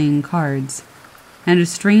were playing cards, and a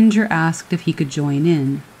stranger asked if he could join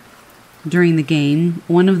in. During the game,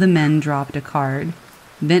 one of the men dropped a card,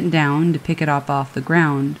 bent down to pick it up off the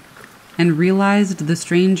ground, and realized the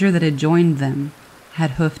stranger that had joined them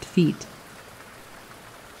had hoofed feet.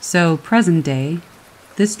 So, present day,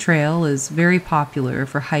 this trail is very popular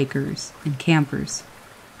for hikers and campers.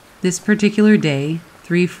 This particular day,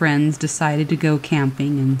 3 friends decided to go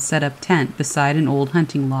camping and set up tent beside an old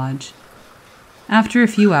hunting lodge. After a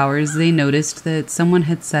few hours, they noticed that someone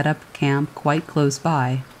had set up camp quite close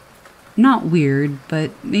by. Not weird,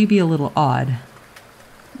 but maybe a little odd.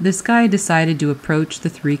 This guy decided to approach the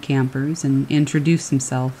 3 campers and introduce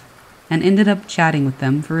himself, and ended up chatting with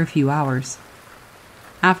them for a few hours.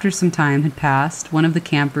 After some time had passed, one of the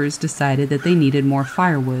campers decided that they needed more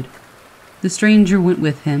firewood. The stranger went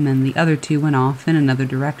with him, and the other 2 went off in another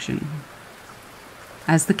direction.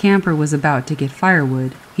 As the camper was about to get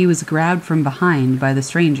firewood, he was grabbed from behind by the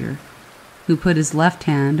stranger, who put his left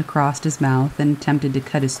hand across his mouth and attempted to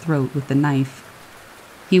cut his throat with the knife.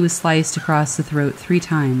 He was sliced across the throat 3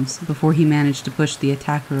 times before he managed to push the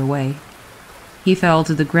attacker away. He fell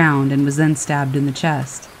to the ground and was then stabbed in the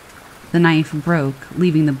chest. The knife broke,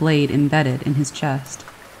 leaving the blade embedded in his chest.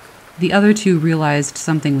 The other 2 realized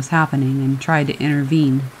something was happening and tried to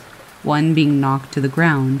intervene, one being knocked to the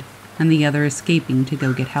ground and the other escaping to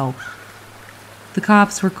go get help. The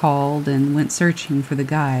cops were called and went searching for the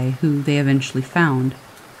guy, who they eventually found.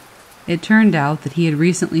 It turned out that he had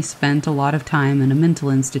recently spent a lot of time in a mental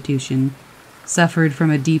institution, suffered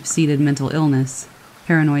from a deep-seated mental illness,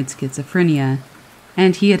 paranoid schizophrenia,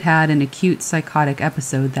 and he had had an acute psychotic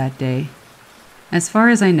episode that day. As far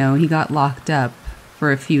as I know, he got locked up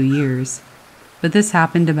for a few years, but this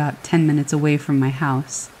happened about 10 minutes away from my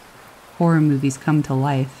house. Horror movies come to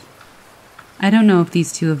life. I don't know if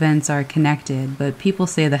these 2 events are connected, but people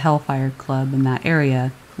say the Hellfire Club in that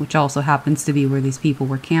area, which also happens to be where these people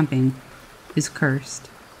were camping, is cursed.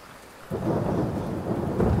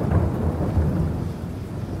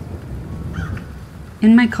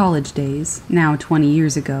 In my college days, now 20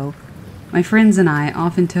 years ago, my friends and I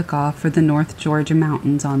often took off for the North Georgia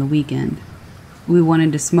mountains on the weekend. We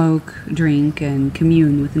wanted to smoke, drink, and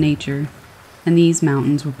commune with nature, and these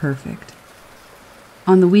mountains were perfect.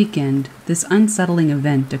 On the weekend, this unsettling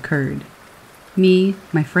event occurred. Me,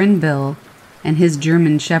 my friend Bill, and his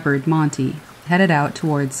German shepherd Monty headed out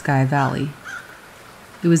towards Sky Valley.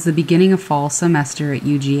 It was the beginning of fall semester at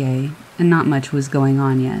UGA, and not much was going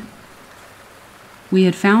on yet. We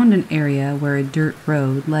had found an area where a dirt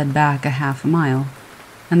road led back a half a mile,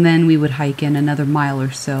 and then we would hike in another mile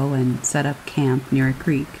or so and set up camp near a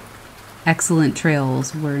creek. Excellent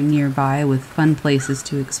trails were nearby with fun places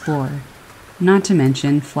to explore, not to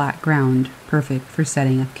mention flat ground, perfect for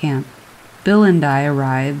setting up camp. Bill and I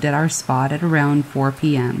arrived at our spot at around 4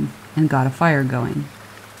 p.m. and got a fire going.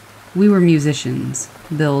 We were musicians.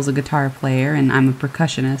 Bill's a guitar player and I'm a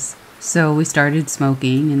percussionist, so we started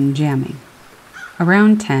smoking and jamming.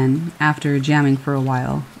 Around 10, after jamming for a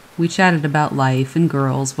while, we chatted about life and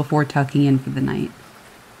girls before tucking in for the night.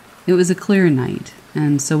 It was a clear night,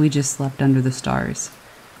 and so we just slept under the stars.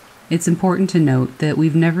 It's important to note that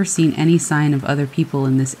we've never seen any sign of other people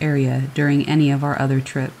in this area during any of our other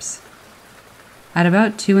trips. At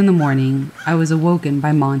about 2 a.m, I was awoken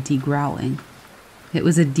by Monty growling. It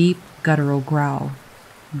was a deep, guttural growl.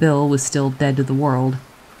 Bill was still dead to the world,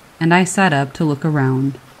 and I sat up to look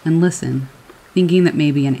around and listen, thinking that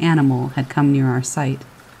maybe an animal had come near our site.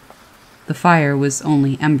 The fire was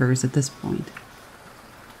only embers at this point.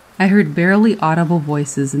 I heard barely audible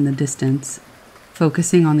voices in the distance.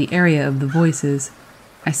 Focusing on the area of the voices,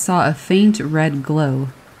 I saw a faint red glow,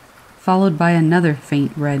 followed by another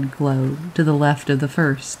faint red glow to the left of the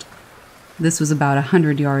first. This was about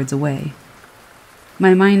 100 yards away.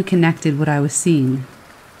 My mind connected what I was seeing,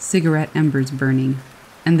 cigarette embers burning,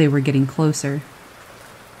 and they were getting closer.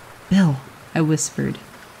 "Bill," I whispered,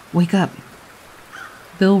 "wake up."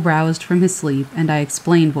 Bill roused from his sleep, and I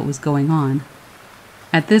explained what was going on.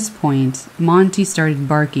 At this point, Monty started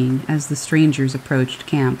barking as the strangers approached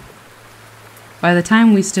camp. By the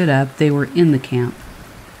time we stood up, they were in the camp,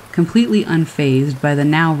 completely unfazed by the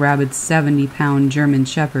now rabid 70-pound German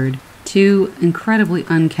Shepherd. Two incredibly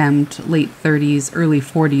unkempt, late 30s, early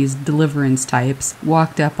 40s deliverance types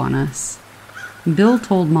walked up on us. Bill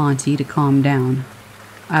told Monty to calm down.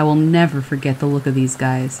 I will never forget the look of these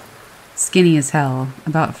guys. Skinny as hell,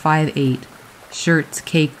 about 5'8", shirts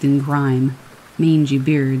caked in grime, mangy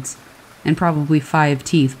beards, and probably 5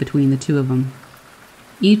 teeth between the two of them.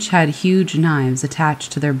 Each had huge knives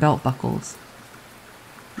attached to their belt buckles.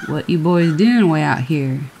 "What you boys doing way out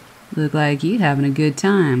here? Look like you having a good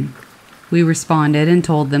time." We responded and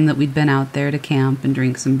told them that we'd been out there to camp and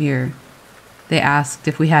drink some beer. They asked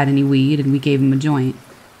if we had any weed, and we gave them a joint.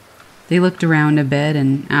 They looked around a bit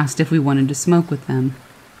and asked if we wanted to smoke with them.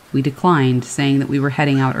 We declined, saying that we were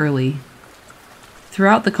heading out early.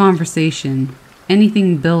 Throughout the conversation,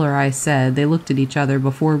 anything Bill or I said, they looked at each other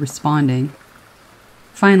before responding.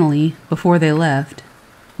 Finally, before they left,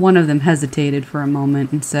 one of them hesitated for a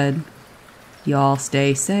moment and said, "Y'all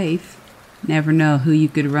stay safe. Never know who you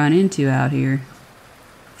could run into out here,"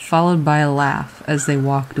 followed by a laugh as they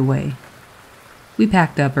walked away. We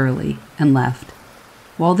packed up early and left.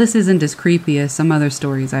 While this isn't as creepy as some other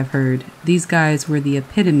stories I've heard, these guys were the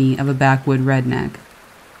epitome of a backwood redneck.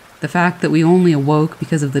 The fact that we only awoke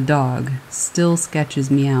because of the dog still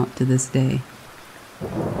sketches me out to this day.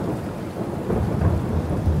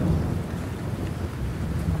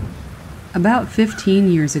 About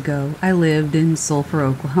 15 years ago, I lived in Sulphur,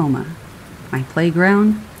 Oklahoma. My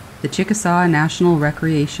playground, the Chickasaw National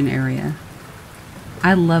Recreation Area.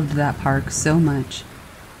 I loved that park so much.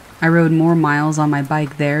 I rode more miles on my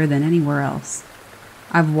bike there than anywhere else.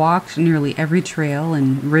 I've walked nearly every trail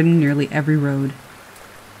and ridden nearly every road.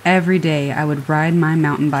 Every day I would ride my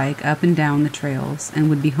mountain bike up and down the trails and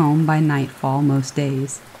would be home by nightfall most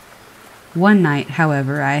days. One night,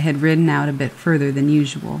 however, I had ridden out a bit further than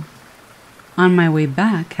usual. On my way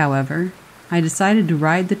back, however, I decided to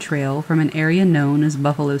ride the trail from an area known as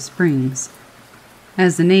Buffalo Springs.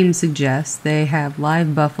 As the name suggests, they have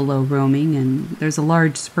live buffalo roaming, and there's a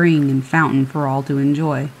large spring and fountain for all to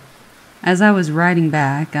enjoy. As I was riding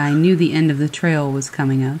back, I knew the end of the trail was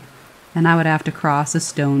coming up, and I would have to cross a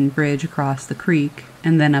stone bridge across the creek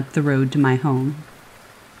and then up the road to my home.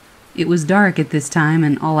 It was dark at this time,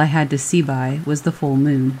 and all I had to see by was the full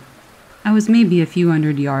moon. I was maybe a few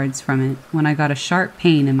hundred yards from it when I got a sharp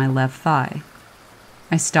pain in my left thigh.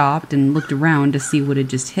 I stopped and looked around to see what had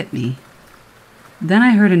just hit me. Then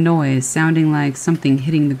I heard a noise sounding like something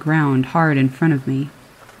hitting the ground hard in front of me.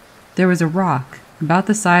 There was a rock, about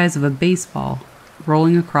the size of a baseball,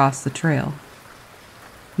 rolling across the trail.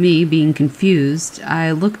 Me being confused,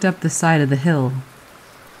 I looked up the side of the hill.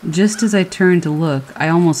 Just as I turned to look, I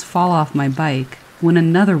almost fall off my bike when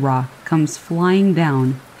another rock comes flying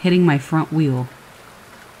down, hitting my front wheel.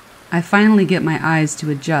 I finally get my eyes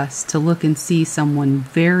to adjust to look and see someone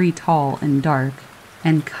very tall and dark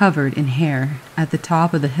and covered in hair at the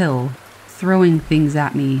top of the hill, throwing things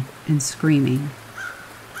at me and screaming.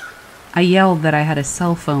 I yelled that I had a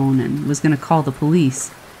cell phone and was going to call the police.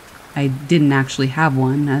 I didn't actually have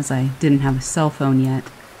one, as I didn't have a cell phone yet.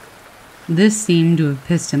 This seemed to have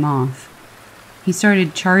pissed him off. He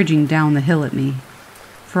started charging down the hill at me.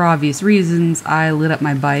 For obvious reasons, I lit up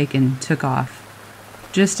my bike and took off.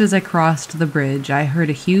 Just as I crossed the bridge, I heard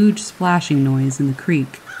a huge splashing noise in the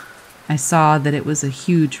creek. I saw that it was a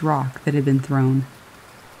huge rock that had been thrown.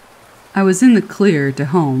 I was in the clear to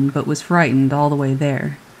home, but was frightened all the way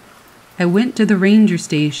there. I went to the ranger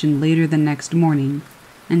station later the next morning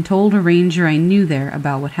and told a ranger I knew there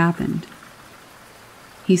about what happened.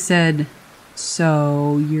 He said,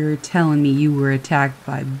 So, you're telling me you were attacked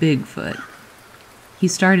by Bigfoot? He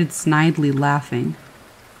started snidely laughing.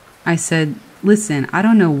 I said, listen, I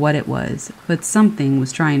don't know what it was, but something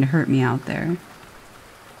was trying to hurt me out there.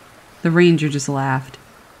 The ranger just laughed.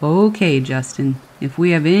 Okay, Justin, if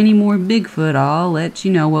we have any more Bigfoot, I'll let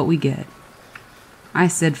you know what we get. I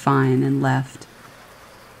said fine and left.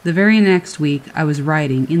 The very next week, I was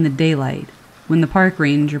riding in the daylight when the park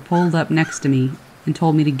ranger pulled up next to me and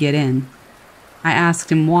told me to get in. I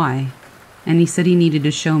asked him why, and he said he needed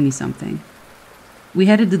to show me something. We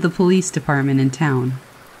headed to the police department in town.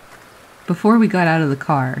 Before we got out of the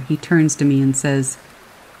car, he turns to me and says,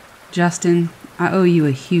 Justin, I owe you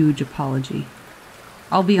a huge apology.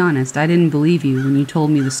 I'll be honest, I didn't believe you when you told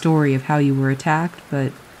me the story of how you were attacked,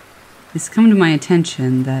 but it's come to my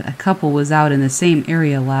attention that a couple was out in the same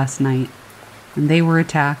area last night, and they were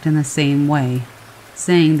attacked in the same way,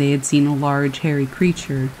 saying they had seen a large hairy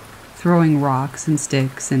creature throwing rocks and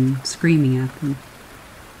sticks and screaming at them.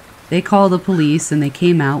 They called the police and they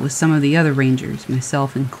came out with some of the other rangers,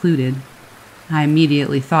 myself included. I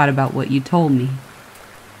immediately thought about what you told me.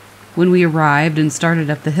 When we arrived and started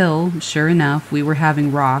up the hill, sure enough, we were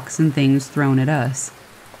having rocks and things thrown at us.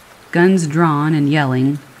 Guns drawn and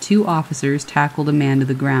yelling, 2 officers tackled a man to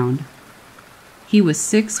the ground. He was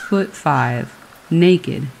 6'5",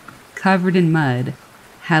 naked, covered in mud,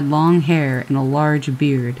 had long hair and a large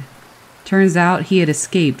beard. Turns out he had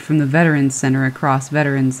escaped from the Veterans Center across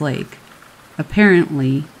Veterans Lake.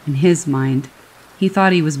 Apparently, in his mind, he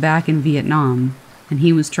thought he was back in Vietnam, and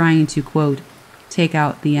he was trying to, quote, take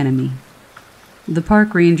out the enemy. The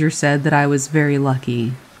park ranger said that I was very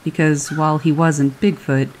lucky, because while he wasn't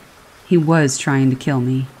Bigfoot, he was trying to kill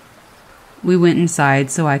me. We went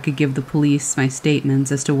inside so I could give the police my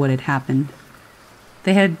statements as to what had happened.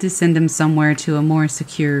 They had to send him somewhere to a more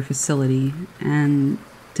secure facility, and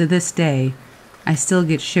to this day, I still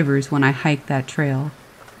get shivers when I hike that trail,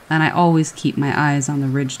 and I always keep my eyes on the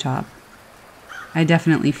ridgetop. I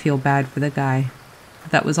definitely feel bad for the guy.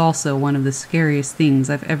 That was also one of the scariest things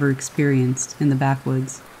I've ever experienced in the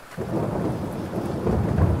backwoods.